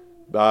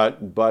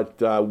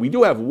 But we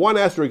do have one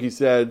esrog, he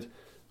said,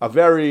 a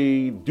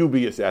very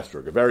dubious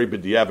esrog, a very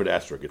b'diavad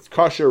esrog. It's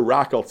kosher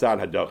rak al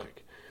tzad hadochik.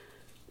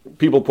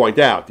 People point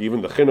out,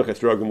 even the chinuch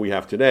esrogim we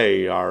have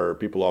today,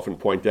 people often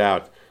point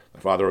out,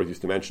 my father always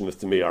used to mention this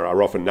to me,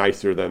 are often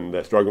nicer than the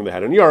esrogim they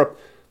had in Europe.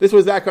 This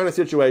was that kind of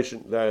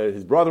situation.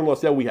 His brother-in-law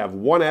said, we have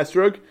one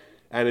esrog,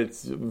 and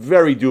it's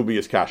very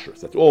dubious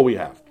kashrus. That's all we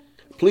have.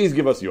 Please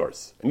give us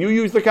yours. And you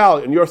use the kahal.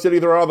 In your city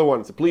there are other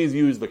ones. So please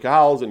use the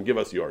kahals and give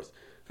us yours.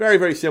 Very,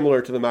 very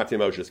similar to the Matei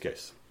Moshe's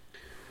case.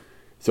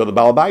 So the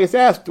Baal Bayis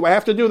asked, do I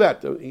have to do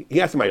that?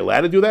 He asked, am I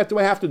allowed to do that? Do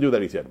I have to do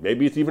that? He said,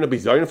 maybe it's even a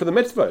bizayon for the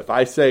mitzvah. If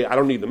I say, I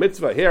don't need the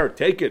mitzvah, here,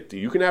 take it.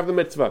 You can have the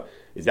mitzvah.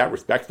 Is that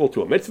respectful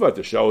to a mitzvah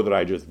to show that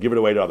I just give it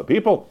away to other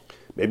people?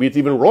 Maybe it's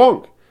even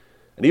wrong.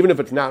 And even if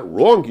it's not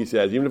wrong, he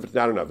says, even if it's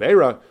not an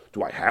Aveira,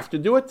 do I have to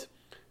do it?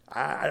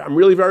 I'm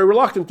really very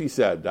reluctant, he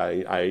said.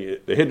 The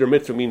Hiddur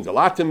mitzvah means a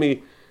lot to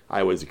me.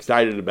 I was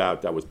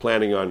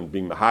planning on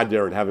being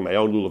Mahadir and having my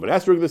own Lulav and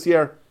Esrog this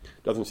year.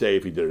 Doesn't say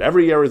if he did it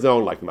every year his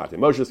own, like the Matei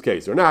Moshe's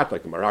case or not,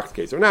 like the Marak's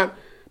case or not.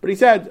 But he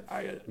said,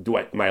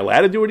 am I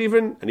allowed to do it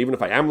even? And even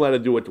if I am allowed to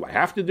do it, do I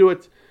have to do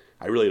it?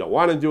 I really don't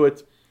want to do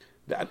it.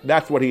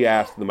 That's what he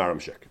asked the Maram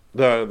Shik,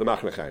 the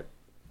Machne Chaim.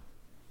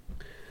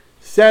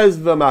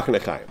 Says the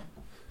Machne Chaim.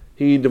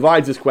 He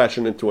divides this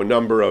question into a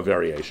number of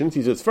variations.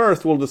 He says,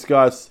 first we'll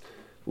discuss,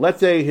 let's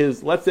say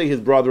his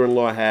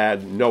brother-in-law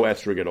had no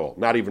esrog at all,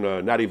 not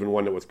even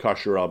one that was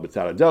kosher al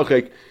b'tzad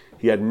hadochik.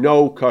 He had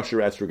no kosher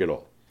esrog at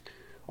all.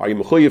 Are you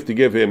mechuyev to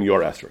give him your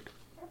esrog?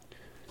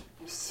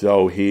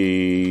 So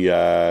he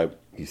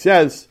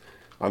says,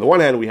 on the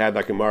one hand, we had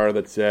that Gemara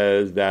that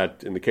says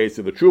that in the case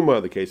of the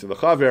truma, the case of the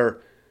chaver,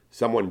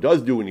 someone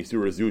does do an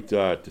isura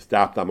zuta to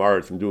stop the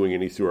amaret from doing an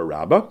isura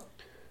rabbah.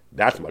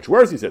 That's much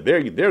worse. He said,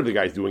 there the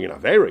guy's doing an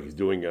Aveira. He's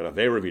doing an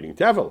Aveira of eating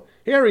tevel.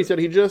 Here he said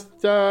he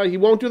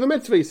won't do the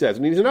mitzvah, he says.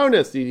 And he's an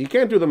onus. He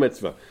can't do the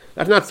mitzvah.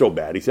 That's not so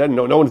bad. He said,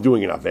 no one's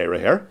doing an Aveira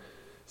here.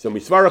 So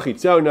Misvarach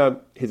Hitzona,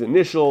 his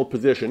initial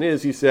position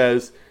is, he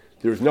says,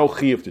 there's no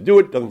chiyuv to do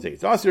it. Doesn't say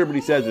it's asir, but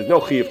he says there's no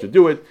chiyuv to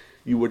do it.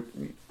 You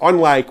would,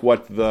 unlike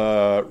what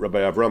the Rabbi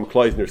Avram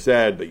Kleisner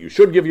said, that you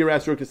should give your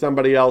esrog to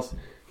somebody else,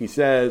 he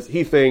says,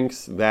 he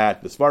thinks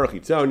that the Svarach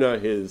Hitzona,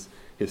 his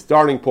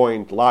starting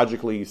point,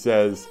 logically, he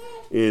says,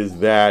 is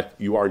that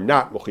you are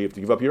not mechuyev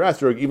to give up your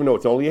esrog, even though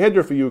it's only a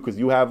hiddur for you, because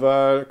you have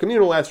a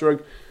communal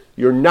esrog,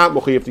 you're not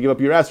mechuyev to give up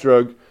your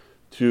esrog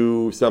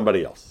to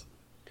somebody else.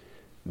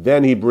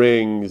 Then he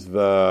brings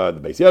the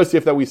Beis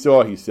Yosef that we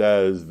saw. He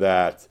says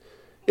that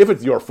if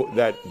it's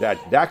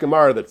that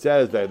Gemara that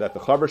says that the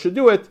chaver should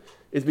do it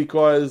is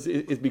because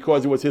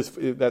it was his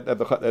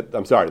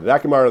that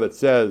Gemara that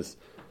says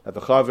that the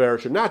chaver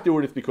should not do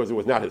it is because it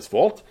was not his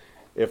fault.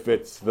 If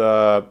it's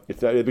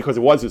because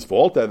it was his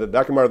fault,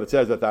 that Gemara that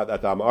says that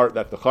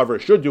the chaver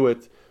should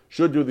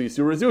do the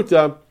Isura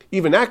Zuta,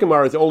 even that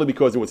Gemara is only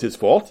because it was his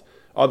fault.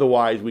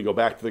 Otherwise, we go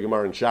back to the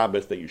Gemara in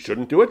Shabbos that you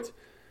shouldn't do it.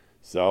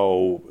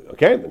 So,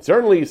 okay, then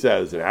certainly he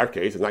says, in our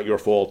case, it's not your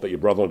fault that your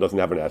brother-in-law doesn't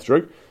have an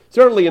esrog.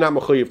 Certainly you're not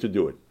mechuyev to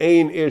do it.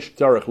 Ein ish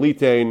tzarech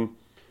litain.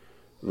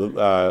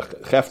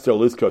 Chefzer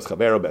Lizkos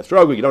Chavero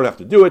Besrogu. You don't have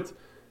to do it.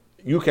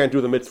 You can't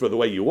do the mitzvah the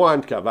way you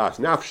want, Kavas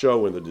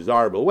Nafsho, in the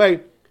desirable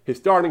way. His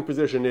starting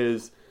position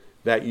is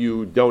that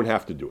you don't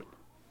have to do it.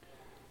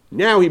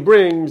 Now he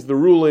brings the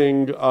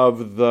ruling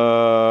of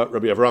the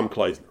Rabbi Avram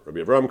Kleisner. Rabbi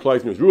Avram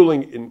Kleisner's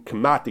ruling in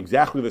Kamat,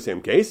 exactly the same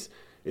case,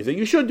 is that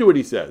you should do what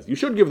he says. You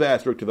should give the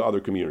esrog to the other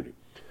community.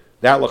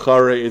 That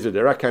lachara is a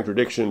direct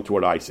contradiction to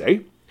what I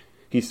say.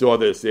 He saw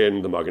this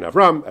in the Magen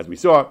Avram, as we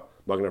saw.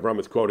 Magen Avram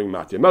is quoting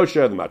Matei Moshe.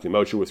 The Matei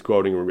Moshe was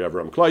quoting Rabbi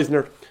Avram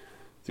Kleisner.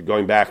 So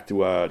going back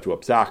to a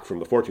psak from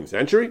the 14th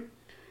century.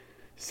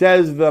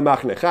 Says the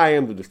Machne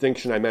Chaim, the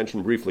distinction I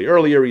mentioned briefly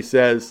earlier, he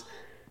says,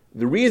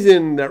 the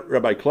reason that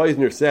Rabbi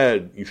Kleisner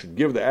said you should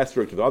give the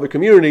esrog to the other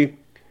community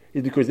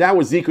is because that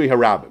was Zikri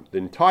Harabim. The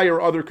entire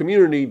other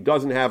community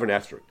doesn't have an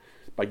esrog.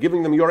 By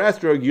giving them your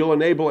esrog, you'll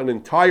enable an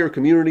entire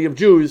community of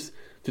Jews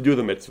to do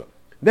the mitzvah.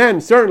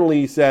 Then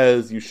certainly he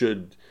says you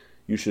should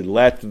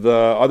let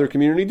the other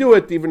community do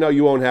it, even though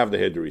you won't have the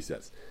Hiddur, he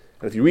says.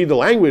 And if you read the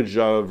language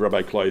of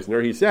Rabbi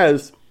Kleisner, he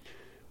says,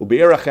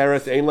 "Ube'er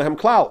acheres ein lehem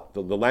klal."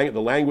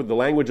 The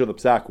language of the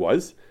psak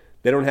was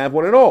they don't have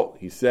one at all.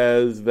 He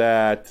says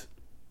that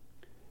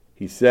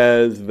ein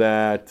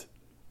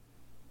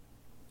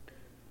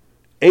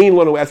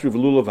lanu esrog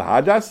v'lulav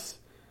v'hadas.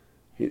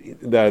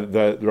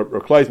 The Rabbi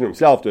Kleisner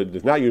himself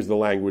does not use the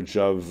language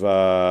of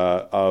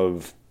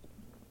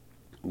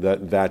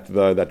that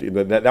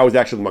was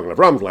actually the Magen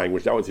Avram's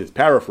language. That was his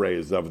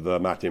paraphrase of the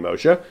Matei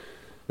Moshe.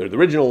 The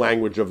original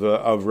language of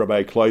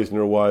Rabbi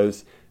Kleisner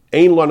was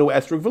Ein lanu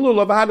esrog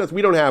v'lulav v'hadas.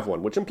 We don't have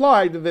one, which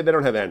implied that they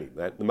don't have any.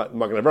 The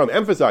Magen Avram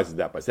emphasizes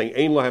that by saying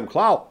Ein lahem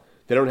klal.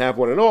 They don't have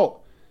one at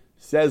all.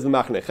 Says the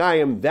Machne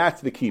Chaim,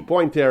 that's the key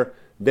point there.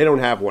 They don't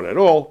have one at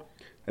all.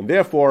 And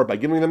therefore, by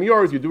giving them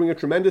yours, you're doing a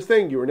tremendous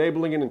thing. You're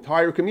enabling an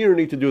entire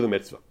community to do the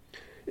mitzvah.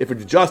 If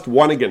it's just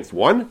one against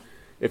one,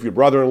 if your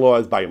brother-in-law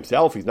is by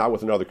himself, he's not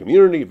with another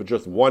community. If it's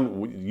just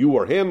one, you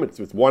or him, it's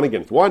one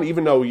against one.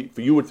 Even though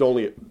for you it's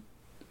only a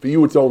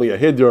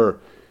hiddur,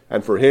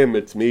 and for him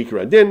it's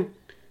meikra din.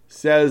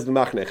 Says the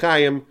Machne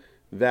Chaim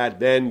that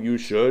then you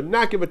should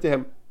not give it to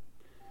him.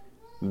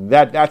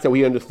 That's how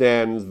he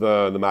understands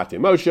the Matei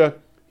Moshe.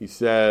 He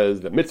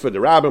says that mitzvah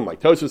derabim, like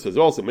Tosfos says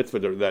also not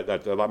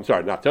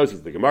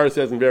Tosfos. The Gemara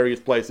says in various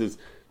places,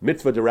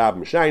 mitzvah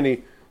derabim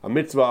shiny. A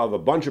mitzvah of a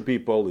bunch of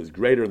people is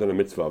greater than a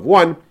mitzvah of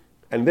one,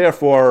 and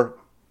therefore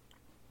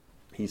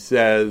he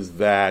says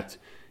that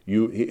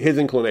his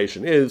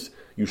inclination is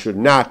you do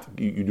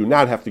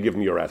not have to give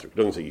me your esrog. He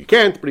doesn't say you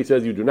can't, but he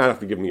says you do not have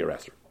to give me your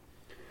esrog.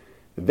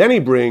 Then he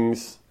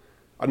brings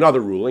another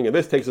ruling, and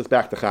this takes us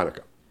back to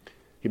Chanukah.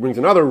 He brings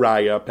another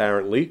raya,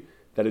 apparently,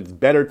 that it's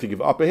better to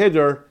give up a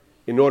hiddur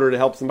in order to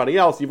help somebody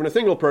else, even a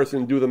single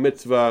person, do the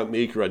mitzvah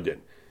meikra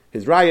din.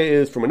 His raya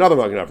is from another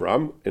Magen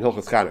Avram in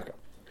Hilchos Chanukah.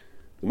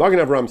 The Magen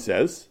Avram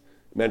says,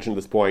 mentioned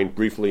this point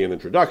briefly in the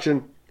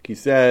introduction, he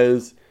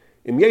says,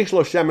 Im yesh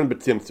lo shemen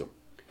b'tzimtzum.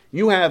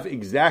 You have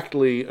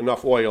exactly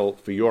enough oil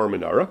for your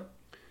menorah.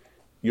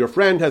 Your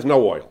friend has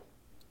no oil.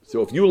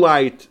 So if you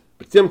light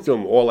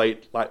b'tzimtzum, all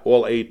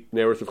eight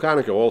neros of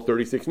Chanukah, all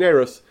 36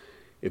 neros,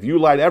 if you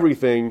light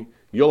everything,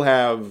 you'll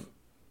have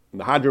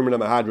mahadrim and a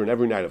mahadrin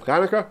every night of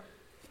Chanukah,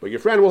 but your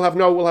friend will have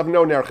no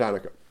ner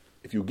Chanukah.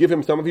 If you give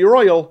him some of your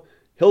oil,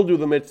 he'll do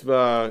the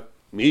mitzvah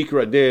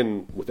meikra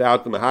din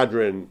without the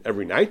mahadrin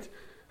every night,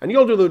 and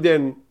you'll do the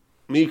din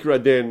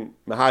meikra din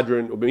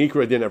mahadrin or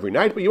meikra din every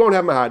night, but you won't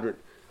have mahadrin.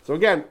 So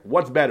again,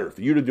 what's better,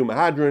 for you to do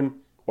mahadrin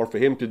or for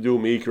him to do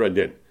meikra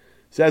din?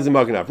 Says the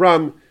Magen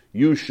Avram,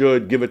 you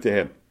should give it to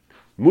him.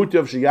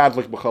 Mutav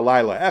sheyadlik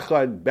b'chalayla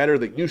echad, better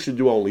that you should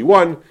do only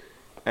one,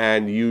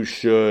 and you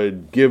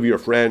should give your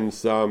friend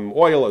some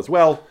oil as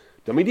well.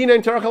 The Medina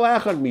and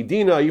Tarach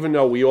Medina, even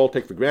though we all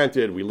take for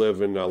granted, we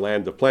live in a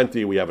land of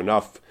plenty, we have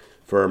enough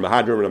for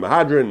Mahadrim and a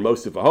Mahadrin,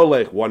 most of a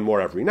Holech, one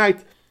more every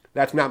night.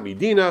 That's not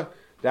Medina.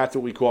 That's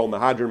what we call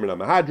Mahadrim and a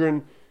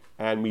Mahadrin.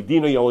 And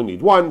Medina, you only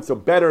need one. So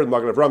better, the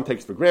Magen Avram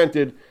takes for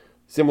granted,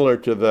 similar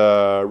to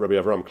the Rabbi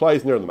Avram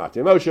Kleisner, the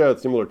Matei Moshe,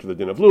 similar to the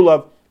Din of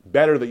Lulav.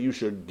 Better that you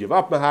should give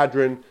up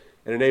Mahadrin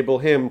and enable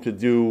him to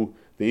do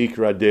the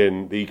Ikra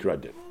Din,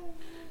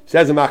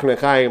 Says the Machne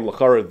Chaim,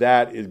 l'chara,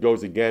 that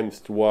goes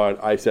against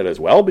what I said as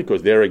well,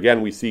 because there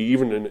again we see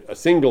even a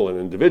single, an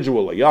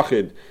individual, a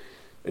yachid,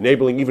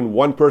 enabling even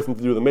one person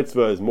to do the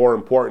mitzvah is more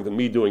important than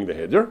me doing the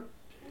hiddur.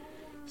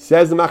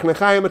 Says the Machne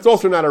Chaim, it's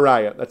also not a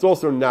raya. That's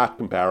also not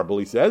comparable,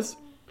 he says,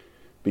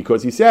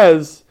 because he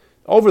says,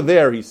 over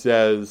there he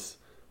says,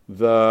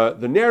 the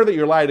ner that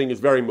you're lighting is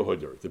very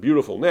muhudr. It's a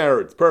beautiful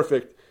ner, it's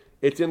perfect.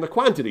 It's in the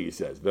quantity, he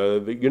says.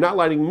 You're not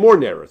lighting more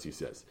neros, he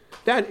says.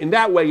 In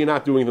that way, you're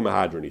not doing the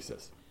mahadrin, he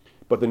says.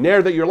 But the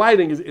ner that you're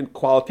lighting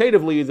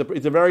qualitatively is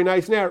a very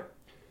nice ner.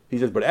 He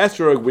says, but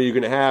esrog, where you're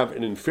going to have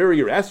an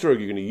inferior esrog,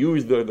 you're going to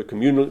use the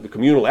communal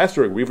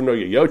esrog, even though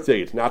you're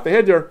yotze, it's not the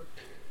hiddur.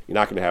 You're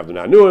not going to have the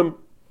nanuim.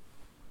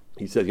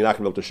 He says you're not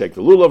going to be able to shake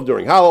the lulav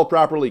during halal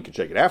properly. You can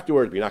shake it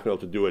afterwards, but you're not going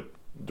to be able to do it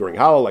during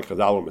halal like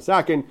chazal or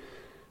masakin.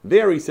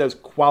 There he says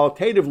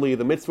qualitatively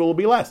the mitzvah will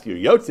be less. You're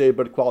yotze,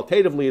 but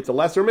qualitatively it's a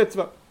lesser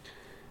mitzvah.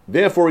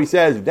 Therefore, he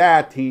says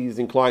that he's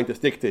inclined to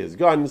stick to his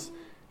guns.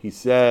 He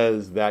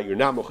says that you're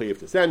not mechuyev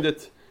to send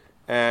it,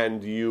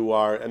 and you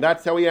are, and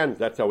that's how he ends.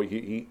 That's how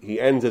he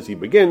ends as he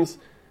begins,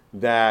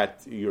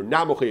 that you're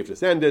not mechuyev to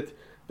send it.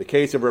 The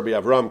case of Rabbi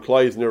Avram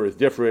Kleisner is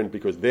different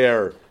because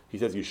there, he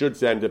says you should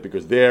send it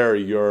because there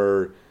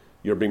you're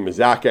being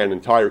mezaka an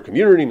entire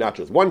community, not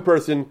just one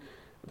person.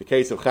 The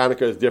case of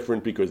Chanukah is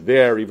different because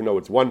there, even though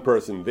it's one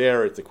person,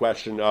 there it's a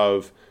question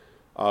of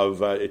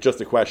it's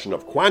just a question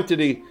of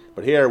quantity.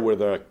 But here, where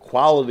the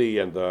quality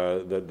and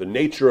the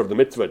nature of the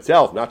mitzvah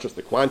itself, not just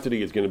the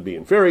quantity, is going to be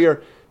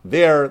inferior,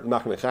 there the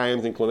Machaneh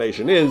Chaim's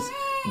inclination is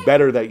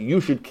better that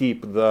you should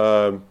keep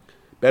the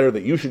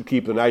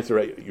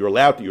nicer. You're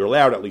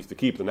allowed at least to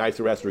keep the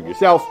nicer esrog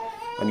yourself,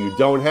 and you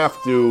don't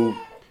have to.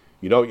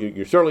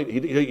 You're certainly.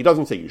 He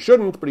doesn't say you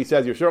shouldn't, but he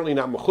says you're certainly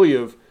not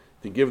mechuyev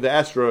to give the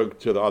esrog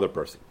to the other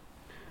person.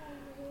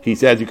 He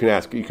says you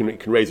can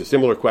raise a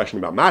similar question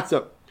about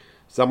matzah.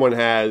 Someone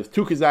has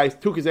two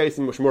kazayis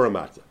and mashmura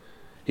matzah.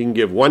 He can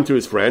give one to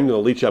his friend, and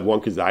they'll each have one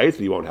kazayis,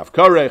 but he won't have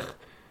karech.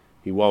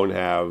 He won't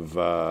have,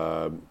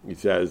 he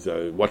says,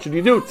 what should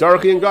he do?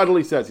 Tzarachi and gadol,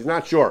 he says. He's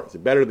not sure. Is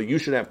it better that you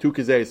should have two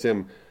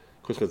kazayisim,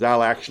 because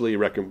Chazal actually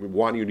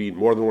want you to eat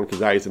more than one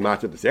kazayis and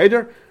matzah at the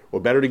Seder,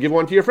 or better to give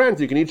one to your friends?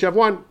 You can each have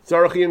one,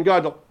 tzarachi and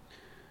gadol.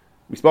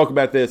 We spoke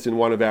about this in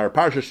one of our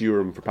Parshas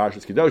Yurim for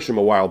Parshas Kedoshim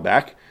a while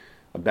back,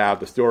 about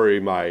the story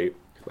my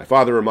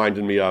father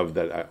reminded me of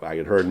that I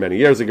had heard many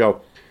years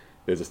ago.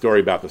 There's a story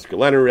about the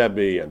Skulener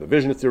Rebbe and the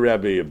Vizhnitzer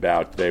Rebbe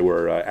about they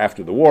were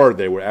after the war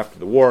they were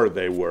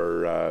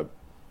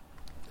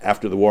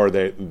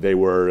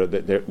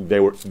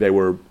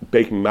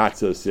baking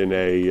matzahs in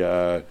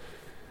a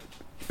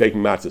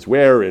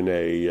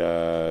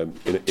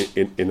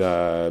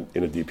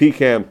DP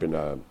camp in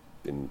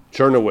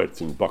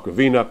Chernowitz in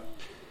Bukovina.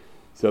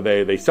 So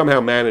they somehow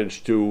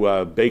managed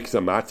to bake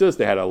some matzahs.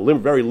 They had a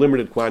very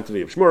limited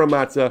quantity of shmura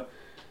matzah.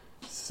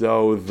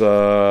 So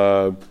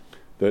the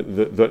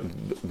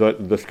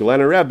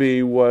Skulener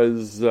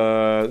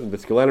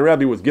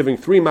Rebbe was giving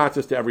 3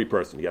 matzahs to every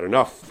person. He had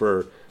enough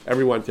for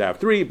everyone to have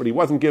 3, but he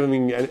wasn't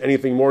giving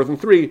anything more than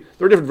 3.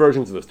 There are different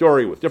versions of the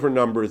story with different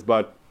numbers,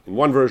 but in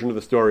one version of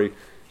the story,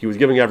 he was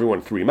giving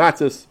everyone 3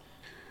 matzahs.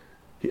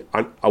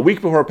 A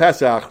week before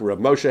Pesach, Rav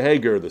Moshe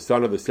Hager, the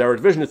son of the Seret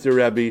Vizhnitzer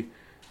Rebbe,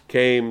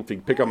 came to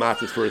pick up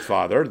matzahs for his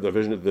father, the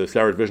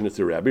Seret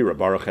Vizhnitzer Rebbe, Rav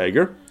Baruch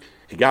Hager.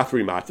 He got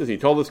 3 matzahs. He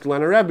told the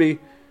Skulener Rebbe,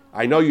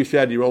 I know you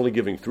said you're only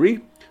giving 3.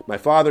 My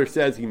father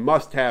says he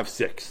must have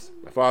 6.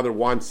 My father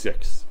wants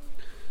 6.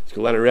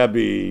 Skulener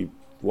Rebbe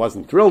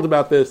wasn't thrilled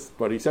about this,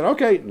 but he said,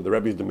 okay, the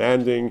Rebbe is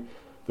demanding,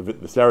 the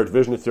Seret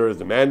Vizhnitzer is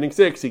demanding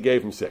 6. He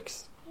gave him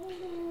 6.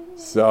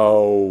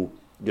 So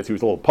I guess he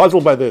was a little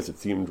puzzled by this. It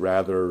seemed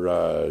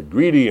rather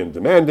greedy and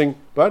demanding,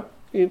 but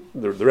the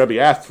Rebbe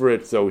asked for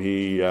it, so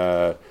he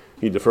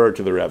deferred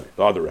to the Rebbe,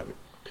 the other Rebbe.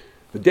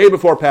 The day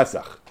before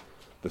Pesach,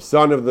 the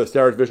son of the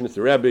Seret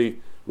Vizhnitzer Rebbe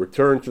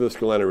returned to the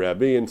Skulener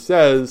Rebbe and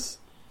says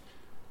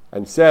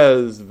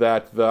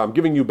that I'm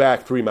giving you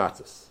back 3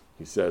 matzahs.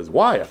 He says,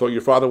 why? I thought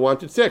your father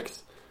wanted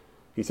 6.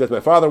 He says, my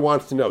father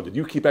wants to know, did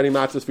you keep any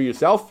matzahs for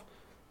yourself?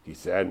 He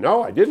said,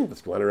 no, I didn't. The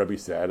Skulener Rebbe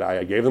said,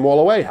 I gave them all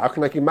away. How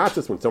can I keep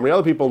matzahs when so many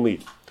other people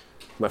need?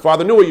 My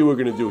father knew what you were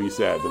going to do, he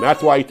said, and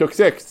that's why he took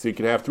 6. So he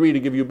can have 3 to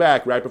give you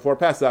back right before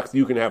Pesach, so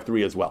you can have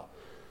 3 as well.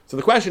 So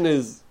the question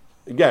is,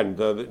 again,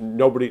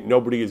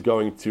 nobody is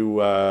going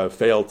to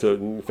fail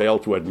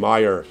to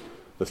admire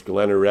the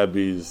Skulener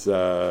Rebbe's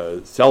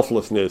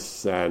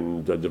selflessness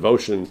and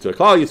devotion to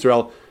Klal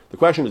Yisrael. The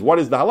question is, what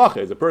is the halacha?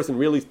 Is a person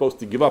really supposed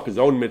to give up his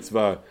own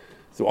mitzvah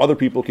so other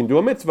people can do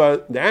a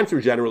mitzvah? The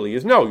answer generally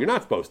is no, you're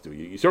not supposed to.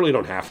 You certainly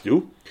don't have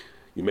to.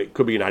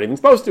 Could be you're not even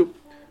supposed to.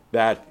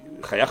 That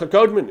Chayacha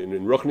Kodman,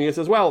 in Ruchnius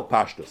as well,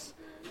 Pashtus,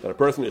 that a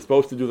person is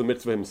supposed to do the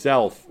mitzvah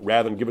himself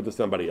rather than give it to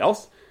somebody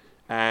else.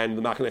 And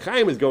the Machaneh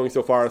Chaim is going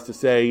so far as to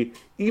say,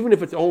 even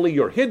if it's only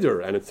your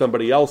hiddur and it's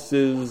somebody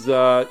else's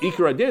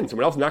ikar adin,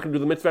 someone else is not going to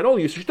do the mitzvah at all,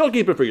 you should still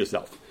keep it for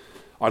yourself.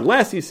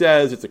 Unless, he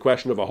says, it's a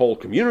question of a whole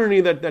community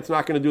that's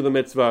not going to do the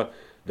mitzvah,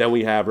 then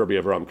we have Rabbi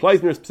Avram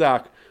Kleisner's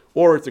psak,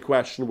 or it's a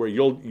question where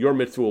your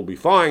mitzvah will be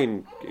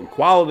fine in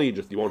quality,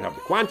 just you won't have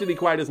the quantity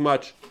quite as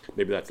much.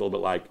 Maybe that's a little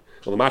bit like,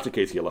 well, the matzah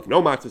case, he'll have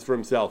no matzahs for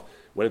himself.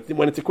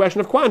 When it's a question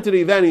of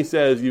quantity, then he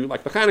says,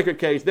 like the Chanukah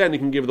case, then you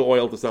can give the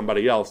oil to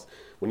somebody else,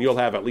 when you'll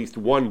have at least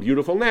one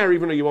beautiful ner,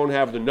 even though you won't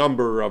have the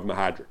number of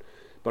mahadrin.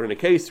 But in a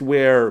case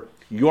where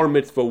your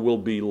mitzvah will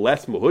be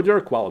less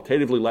muhudr,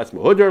 qualitatively less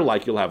muhudr,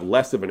 like you'll have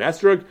less of an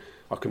esrog,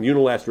 a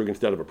communal esrog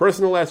instead of a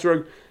personal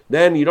esrog,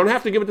 then you don't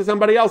have to give it to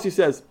somebody else, he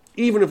says,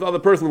 even if the other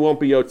person won't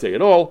be yotzei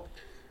at all.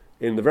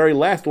 In the very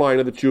last line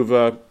of the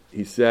tshuva,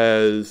 he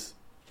says,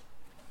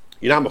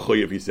 you're not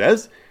mechuyev, he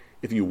says.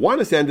 If you want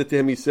to send it to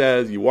him, he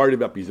says, you're worried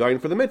about bizayin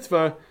for the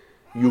mitzvah,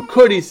 you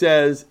could, he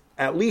says,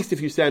 at least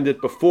if you send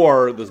it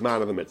before the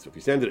zman of the mitzvah. If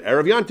you send it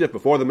Erev Yantif,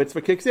 before the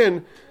mitzvah kicks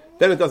in,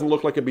 then it doesn't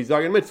look like a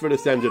bizayin mitzvah to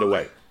send it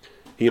away.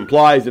 He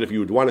implies that if you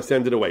would want to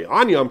send it away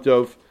on Yom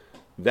Tov,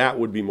 that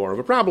would be more of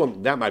a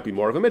problem. That might be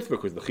more of a mitzvah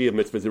because the chiyuv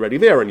mitzvah is already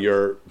there and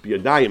you're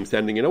biyadayim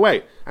sending it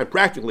away. And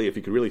practically, if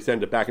you could really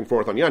send it back and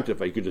forth on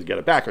Yantif, you could just get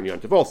it back on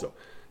Yantif also.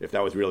 If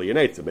that was really an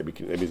eitzah, maybe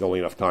there's only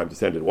enough time to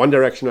send it one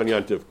direction on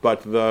Yantif.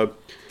 But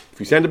if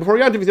you send it before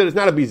Yantif, he said it's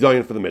not a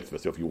bizayon for the mitzvah.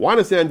 So if you want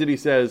to send it, he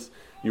says,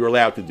 you're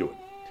allowed to do it.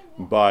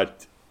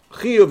 But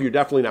chiyuv, you're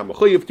definitely not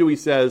mechuyev to, he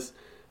says.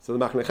 So the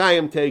Machne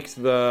Chaim takes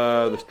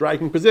the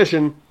striking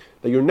position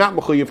that you're not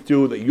mechuyev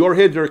to, that your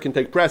hiddur can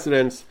take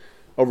precedence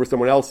over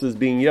someone else's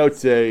being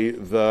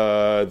yotzei,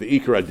 the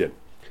Ikar Adin.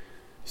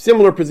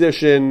 Similar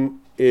position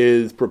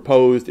is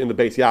proposed in the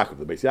Beis Yaakov.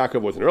 The Beis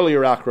Yaakov was an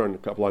earlier Akron, a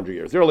couple hundred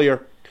years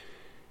earlier.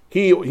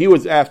 He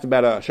was asked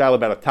about a shaila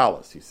about a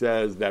talis. He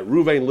says that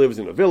Ruvain lives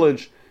in a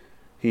village.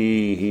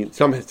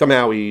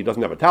 Somehow he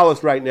doesn't have a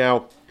talis right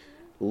now.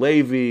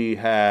 Levi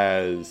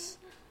does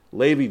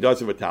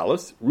have a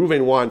talis.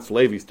 Ruvain wants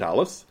Levi's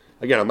talis.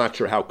 Again, I'm not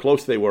sure how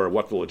close they were,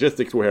 what the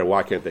logistics were here.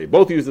 Why can't they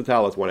both use the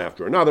talis one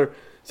after another?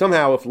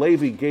 Somehow, if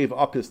Levi gave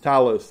up his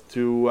talis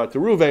to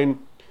Ruvain,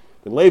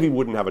 then Levi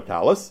wouldn't have a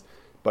talis.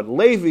 But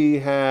Levi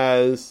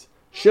has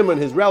Shimon,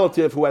 his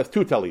relative, who has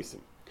two talisim.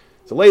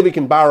 So Levi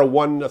can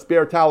borrow a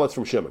spare talis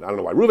from Shimon. I don't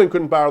know why Ruvain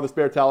couldn't borrow the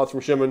spare talis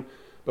from Shimon,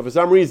 but for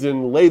some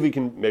reason Levi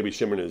can. Maybe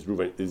Shimon is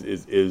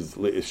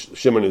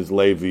Shimon is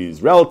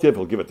Levi's relative.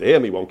 He'll give it to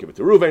him. He won't give it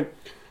to Ruvain.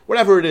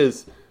 Whatever it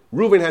is,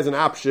 Ruvain has an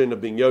option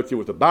of being yotzi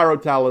with a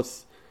borrowed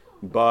talis,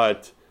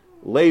 but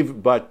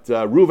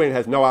Ruvain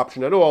has no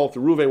option at all. So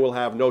Ruvain will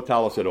have no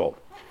talis at all.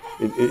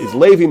 Is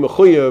Levi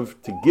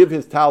mechuyev to give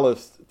his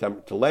talis,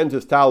 to lend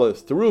his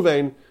talis to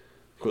Ruvain?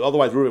 Because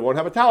otherwise Ruvain won't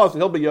have a talis,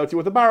 and he'll be yotzi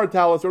with a borrowed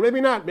talis, or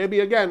maybe not. Maybe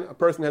again, a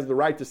person has the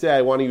right to say,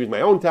 "I want to use my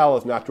own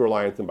talis, not to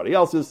rely on somebody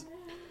else's."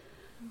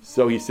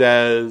 So he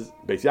says,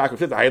 Beis Yaakov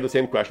says, "I had the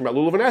same question about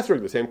Lulav and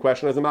Esrog, the same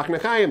question as the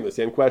Machne Chaim, the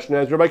same question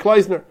as Rabbi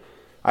Kleisner.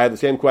 I had the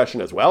same question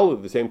as well,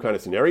 the same kind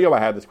of scenario. I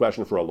had this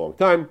question for a long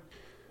time."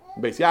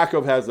 Beis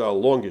Yaakov has a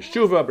longish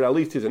tshuva, but at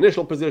least his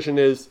initial position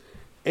is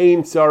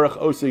Ein Tzarech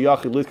Osa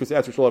Yachid Lizkus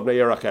Esrog Shalav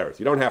Neyar Acheres.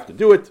 You don't have to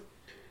do it.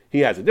 He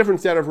has a different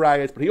set of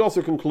riots, but he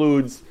also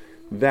concludes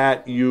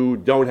that you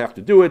don't have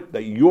to do it,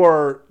 that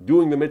you're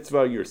doing the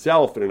mitzvah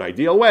yourself in an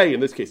ideal way, in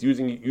this case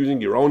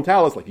using your own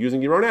talis, like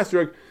using your own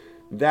esrog,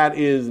 that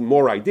is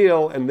more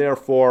ideal, and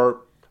therefore,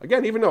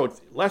 again, even though it's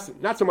less,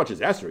 not so much as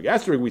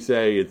esrog we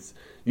say it's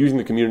using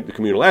the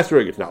communal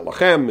esrog, it's not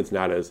lachem, it's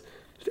not as,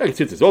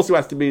 tzitzis also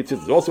has to be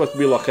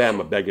lachem,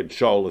 a beged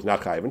shol is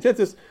not chayiv and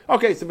tzitzis.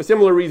 Okay, so for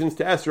similar reasons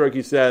to esrog,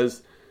 he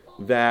says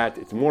that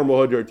it's more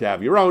muhudr to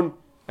have your own,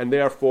 and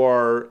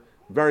therefore,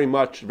 very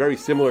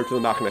similar to the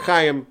Machne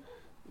Chaim,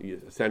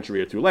 a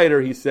century or two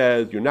later, he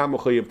says, you're not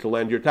mechuyev to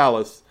lend your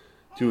talis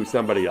to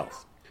somebody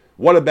else.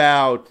 What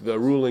about the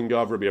ruling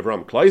of Rabbi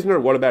Avram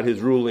Kleisner? What about his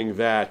ruling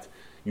that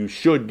you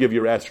should give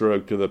your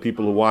esrog to the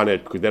people who want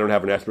it because they don't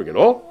have an esrog at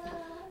all?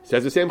 He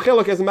says the same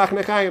chiluk as the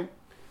Machne Chaim.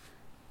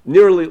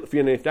 Nearly, mitzvah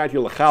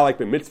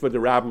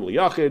derabim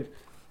liyachid,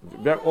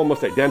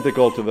 almost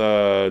identical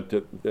to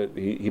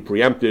he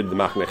preempted the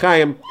Machne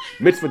Chaim.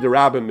 Mitzvah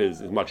derabim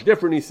is much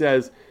different, he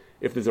says.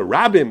 If there's a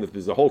rabbim, if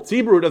there's a whole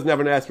tzibur who doesn't have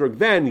an esrog,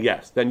 then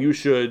yes, then you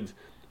should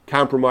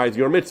compromise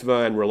your mitzvah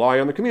and rely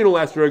on the communal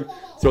esrog,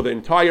 so the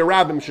entire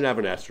rabbim should have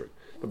an esrog.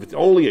 But if it's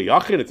only a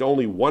yachid, it's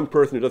only one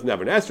person who doesn't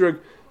have an esrog,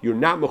 you're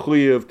not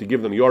mechuyev to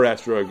give them your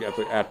esrog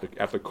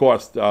at the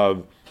cost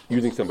of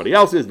using somebody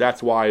else's.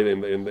 That's why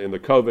in the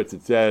Kovitz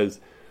it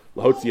says,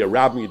 Lahotzia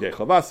rabbim yidei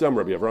chavasam.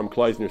 Rabbi Avram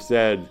Kleisner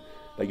said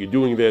that you're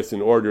doing this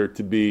in order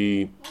to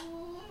be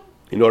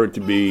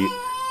motzi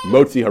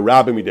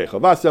harabim yidei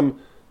chavasam.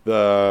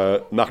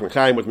 The Machne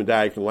Chaim was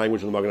medayik from the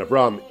language of the Magen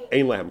Avram,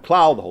 Ein Lehem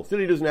Klal, the whole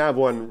city doesn't have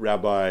one.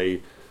 Rabbi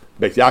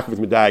Beis Yaakov was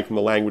medayik from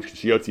the language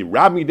Shiyotzi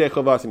Rabbi Yidei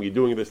Chavasim. You're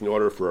doing this in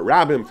order for a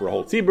rabbim, for a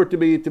whole tzibur to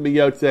be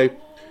yotzei.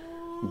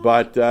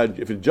 But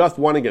if it's just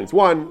one against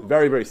one,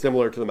 very, very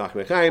similar to the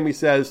Machne Chaim, he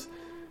says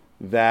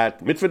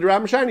that mitzvah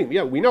derabim shining.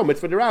 Yeah, we know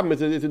mitzvah derabim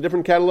is a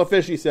different kettle of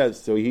fish, he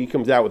says. So he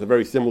comes out with a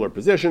very similar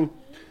position.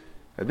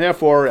 And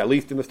therefore, at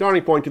least in the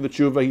starting point of the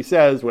tshuva, he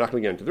says, we're not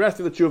going to get into the rest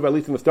of the tshuva, at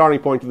least in the starting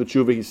point of the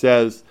tshuva, he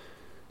says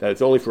that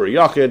it's only for a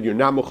yachid, you're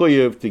not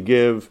mechuyev to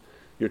give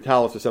your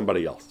talis to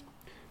somebody else.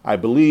 I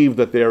believe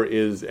that there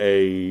is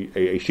a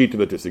shita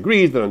that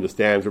disagrees, that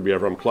understands Rabbi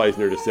Avram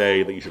Kleisner to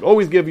say that you should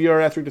always give your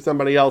esrog to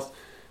somebody else.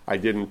 I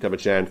didn't have a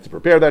chance to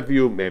prepare that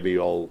view. Maybe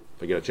if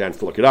I get a chance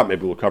to look it up,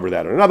 maybe we'll cover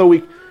that in another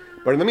week.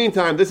 But in the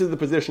meantime, this is the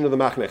position of the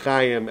Machne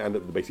Chaim and the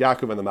Beis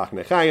Yaakov and the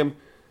Machne Chaim,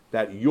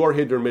 that your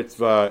hiddur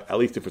mitzvah, at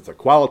least if it's a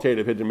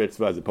qualitative hiddur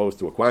mitzvah as opposed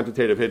to a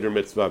quantitative hiddur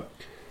mitzvah,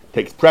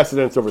 takes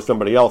precedence over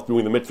somebody else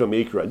doing the mitzvah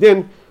meikra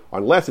adin.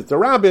 Unless it's a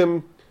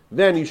rabbim,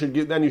 then you should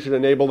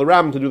enable the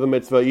rabbim to do the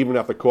mitzvah even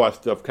at the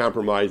cost of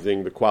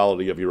compromising the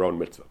quality of your own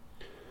mitzvah.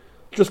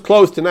 Just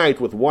close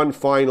tonight with one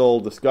final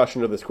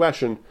discussion of this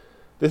question.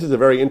 This is a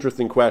very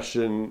interesting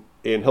question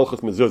in Hilchos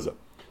Mezuzah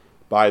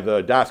by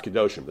the Das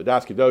Kedoshim. The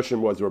Das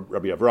Kedoshim was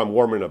Rabbi Avram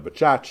Warman of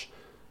Bachach,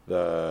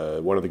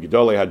 one of the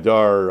Gedolei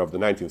Hadar of the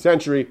 19th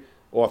century,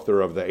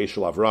 author of the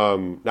Eshel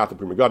Avram, not the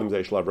Pri Megadim, the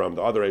Eshel Avram,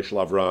 the other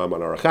Eshel Avram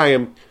on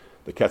Arachayim,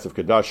 the Kesef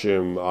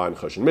Kedoshim on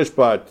Choshen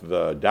Mishpat,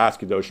 the Das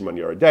Kedoshim on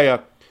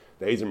Yeridea,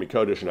 the Ezer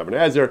Mikodesh and Avan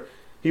Ezer.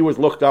 He was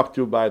looked up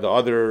to by the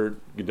other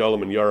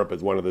Gedolim in Europe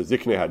as one of the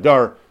Ziknei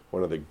Hadar,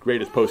 one of the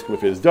greatest poskim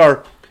of his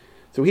dar.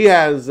 So he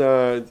has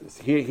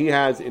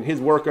in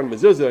his work on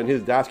mezuzah, in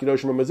his Das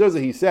Kedoshim on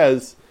mezuzah, he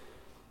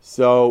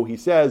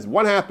says,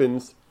 what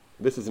happens,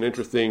 this is an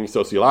interesting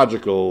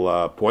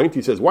sociological point,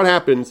 he says, what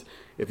happens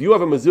if you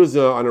have a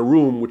mezuzah on a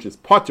room which is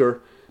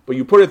potter, but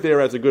you put it there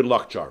as a good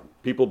luck charm?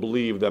 People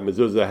believe that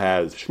mezuzah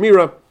has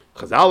shmira.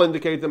 Chazal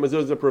indicate that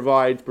mezuzah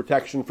provides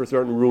protection for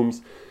certain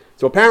rooms.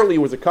 So apparently it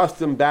was a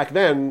custom back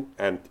then,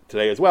 and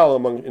today as well,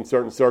 in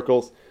certain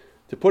circles,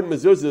 to put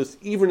mezuzahs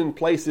even in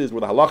places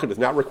where the halacha does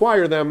not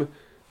require them,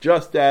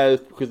 just as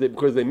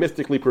because they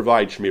mystically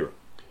provide shmira.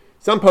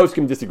 Some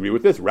poskim disagree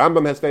with this.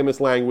 Rambam has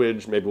famous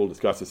language. Maybe we'll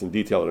discuss this in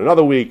detail in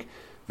another week.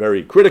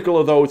 Very critical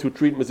of those who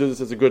treat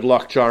mezuzahs as a good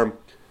luck charm.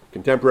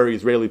 Contemporary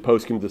Israeli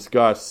poskim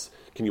discuss: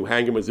 can you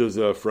hang a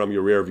mezuzah from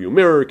your rear view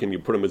mirror? Can you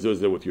put a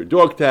mezuzah with your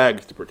dog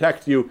tags to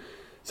protect you?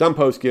 Some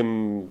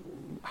poskim,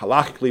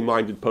 halachically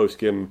minded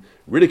poskim,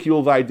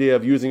 ridicule the idea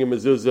of using a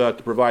mezuzah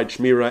to provide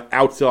shmira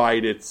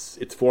outside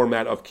its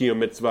format of kiyum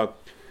mitzvah.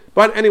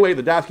 But anyway,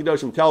 the Das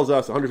Kedoshim tells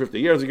us 150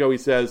 years ago, he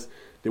says,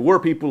 there were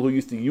people who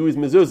used to use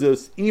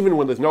mezuzahs even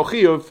when there's no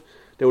chiyuv.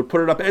 They would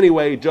put it up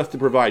anyway just to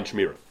provide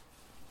shmira.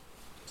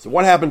 So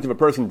what happens if a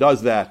person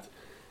does that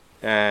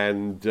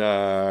and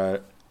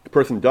someone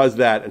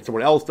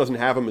else doesn't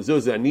have a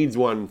mezuzah and needs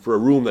one for a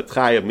room that's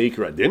chayav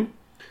mikra din?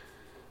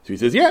 So he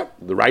says,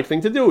 the right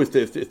thing to do is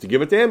to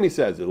give it to him, he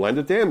says, to lend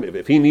it to him.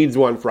 If he needs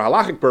one for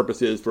halachic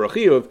purposes, for a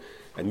chiyuv,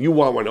 and you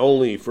want one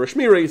only for a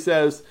shmira, he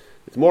says,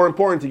 it's more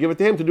important to give it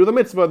to him to do the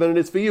mitzvah than it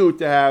is for you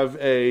to have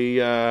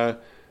a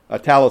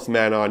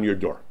talisman on your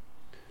door.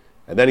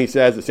 And then he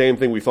says the same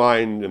thing we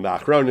find in the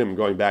Achronim,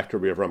 going back to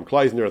Rabbi Avram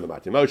Kleisner, the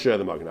Mati Moshe,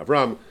 the Magen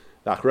Avram.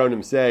 The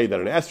Achronim say that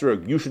in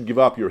Esrog, you should give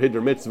up your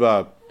Hiddur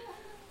mitzvah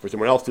for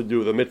someone else to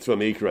do the mitzvah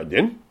meikra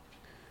din.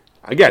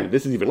 Again,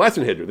 this is even less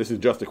than Hiddur. This is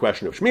just a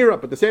question of Shmira,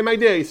 but the same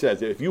idea, he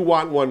says, if you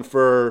want one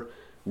for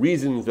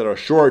reasons that are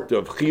short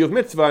of Chiyuv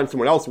mitzvah and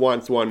someone else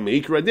wants one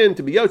meikra din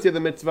to be yotzei the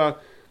mitzvah,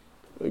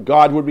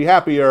 God would be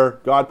happier,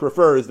 God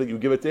prefers that you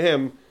give it to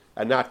him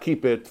and not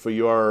keep it for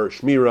your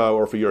Shmira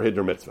or for your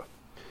Hiddur mitzvah.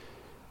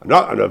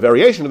 On a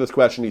variation of this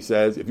question, he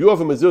says, if you have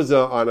a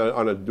mezuzah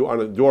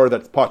on a door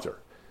that's potter,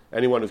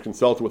 anyone who's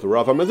consulted with a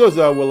Rav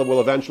HaMezuzah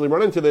will eventually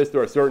run into this.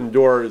 There are certain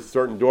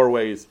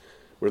doorways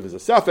where there's a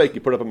suffix,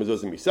 you put up a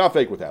mezuzah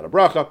misafek without a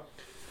bracha.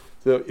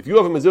 So if you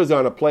have a mezuzah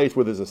on a place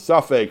where there's a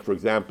suffix, for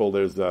example,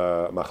 there's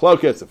a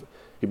machlokes,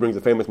 he brings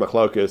a famous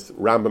machlokes,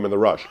 Rambam and the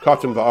Rosh,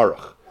 Katan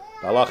va'arach.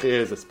 The halach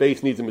is a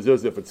space needs a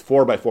mezuzah if it's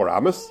 4 by 4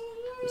 amos,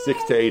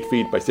 6 to 8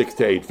 feet by 6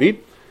 to 8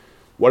 feet.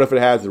 What if it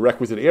has the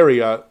requisite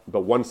area,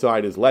 but one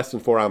side is less than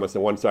 4 amos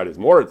and one side is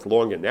more? It's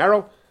long and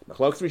narrow.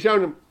 Machlokes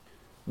Rishonim.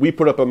 We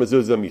put up a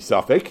mezuzah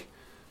misafek,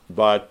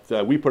 but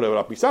we put it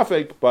up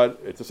misafek, but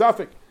it's a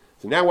suffix.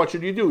 So now what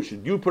should you do?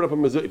 Should you put up a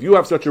mezuzah? If you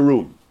have such a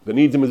room that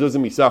needs a mezuzah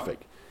misafek,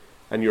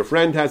 and your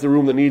friend has a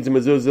room that needs a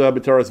mezuzah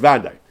b'taras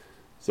vadai,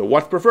 so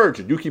what's preferred?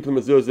 Should you keep the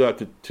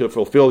mezuzah to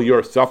fulfill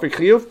your suffix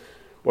chiyuv,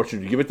 or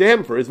should you give it to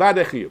him for his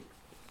vadai chiyuv?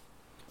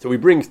 So he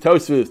brings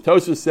Tosfos.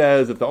 Tosfos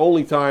says that the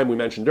only time, we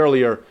mentioned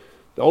earlier,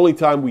 the only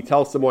time we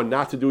tell someone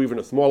not to do even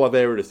a small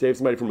avera to save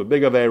somebody from a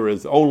big avera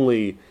is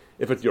only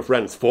if it's your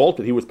friend's fault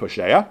that he was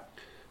pasheya.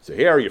 So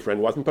here, your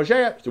friend wasn't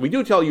pasheya. So we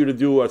do tell you to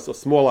do a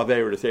small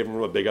avera to save him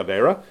from a big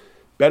avera.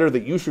 Better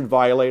that you should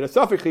violate a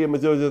suffix chiyuv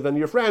mezuzah than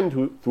your friend,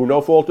 who, through no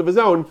fault of his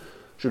own,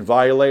 should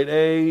violate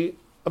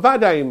a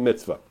vadai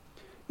mitzvah.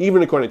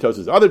 Even according to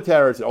Tosfos' other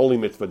terrors, only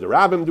mitzvah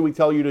derabim do we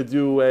tell you to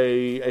do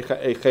a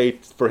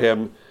chait for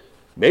him.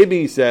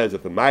 Maybe he says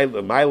that the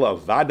maila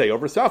of vadai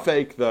over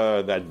safek,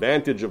 the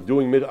advantage of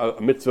doing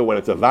a mitzvah when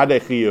it's a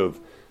vadai chiyuv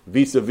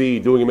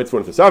vis-a-vis doing a mitzvah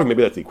when it's a safek,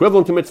 maybe that's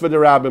equivalent to mitzvah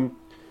derabim.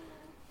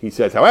 He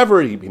says,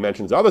 however, he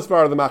mentions other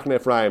svar of the Machne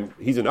Ephraim,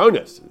 he's an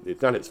onus.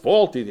 It's not his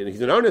fault,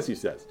 he's an onus, he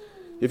says.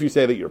 If you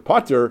say that you're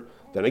potter,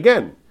 then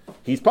again,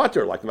 he's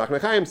potter, like the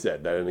Machne Chaim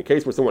said, that in the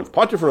case where someone's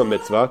potter from a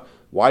mitzvah,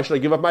 why should I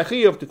give up my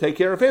chiyuv to take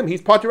care of him?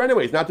 He's potter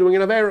anyway, he's not doing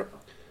an avera.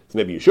 So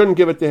maybe you shouldn't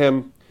give it to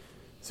him.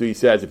 So he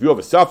says, if you have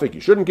a suffix, you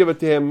shouldn't give it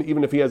to him,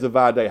 even if he has a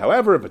vadai.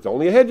 However, if it's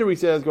only a hiddur, he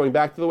says, going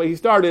back to the way he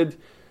started,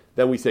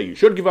 then we say you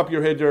should give up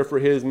your hiddur for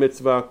his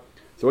mitzvah.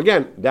 So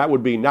again, that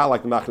would be not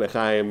like the Machne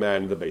Chaim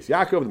and the Beis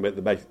Yaakov.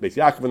 The Beis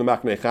Yaakov and the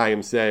Machne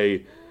Chaim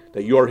say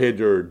that your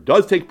hiddur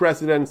does take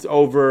precedence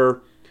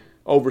over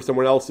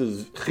someone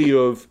else's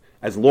chiyuv,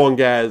 as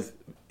long as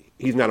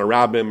he's not a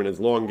rabbim and as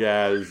long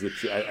as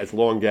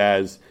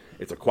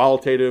it's a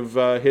qualitative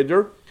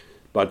hiddur.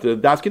 But the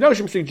Das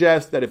Kedoshim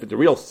suggests that if it's a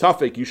real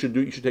suffix, you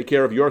should take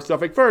care of your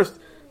suffix first.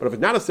 But if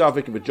it's not a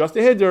suffix, if it's just a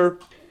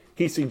hiddur,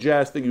 he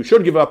suggests that you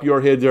should give up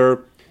your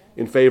hiddur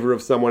in favor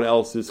of someone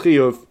else's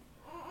chiyuv.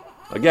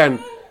 Again,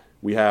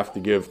 we have to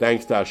give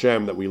thanks to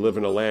Hashem that we live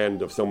in a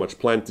land of so much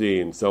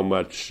plenty and so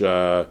much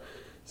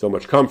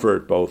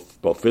comfort,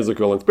 both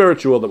physical and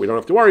spiritual, that we don't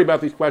have to worry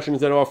about these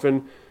questions that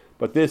often.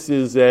 But this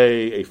is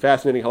a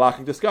fascinating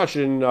halakhic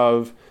discussion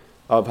of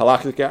of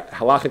halachic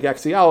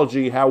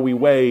axiology, how we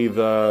weigh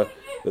the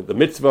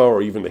mitzvah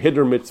or even the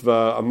hiddur mitzvah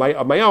of my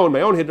own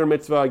hiddur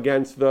mitzvah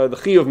against the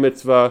chiyuv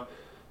mitzvah,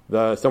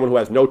 someone who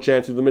has no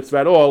chance of the mitzvah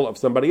at all, of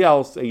somebody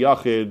else, a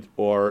yachid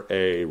or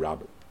a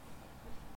rabbi.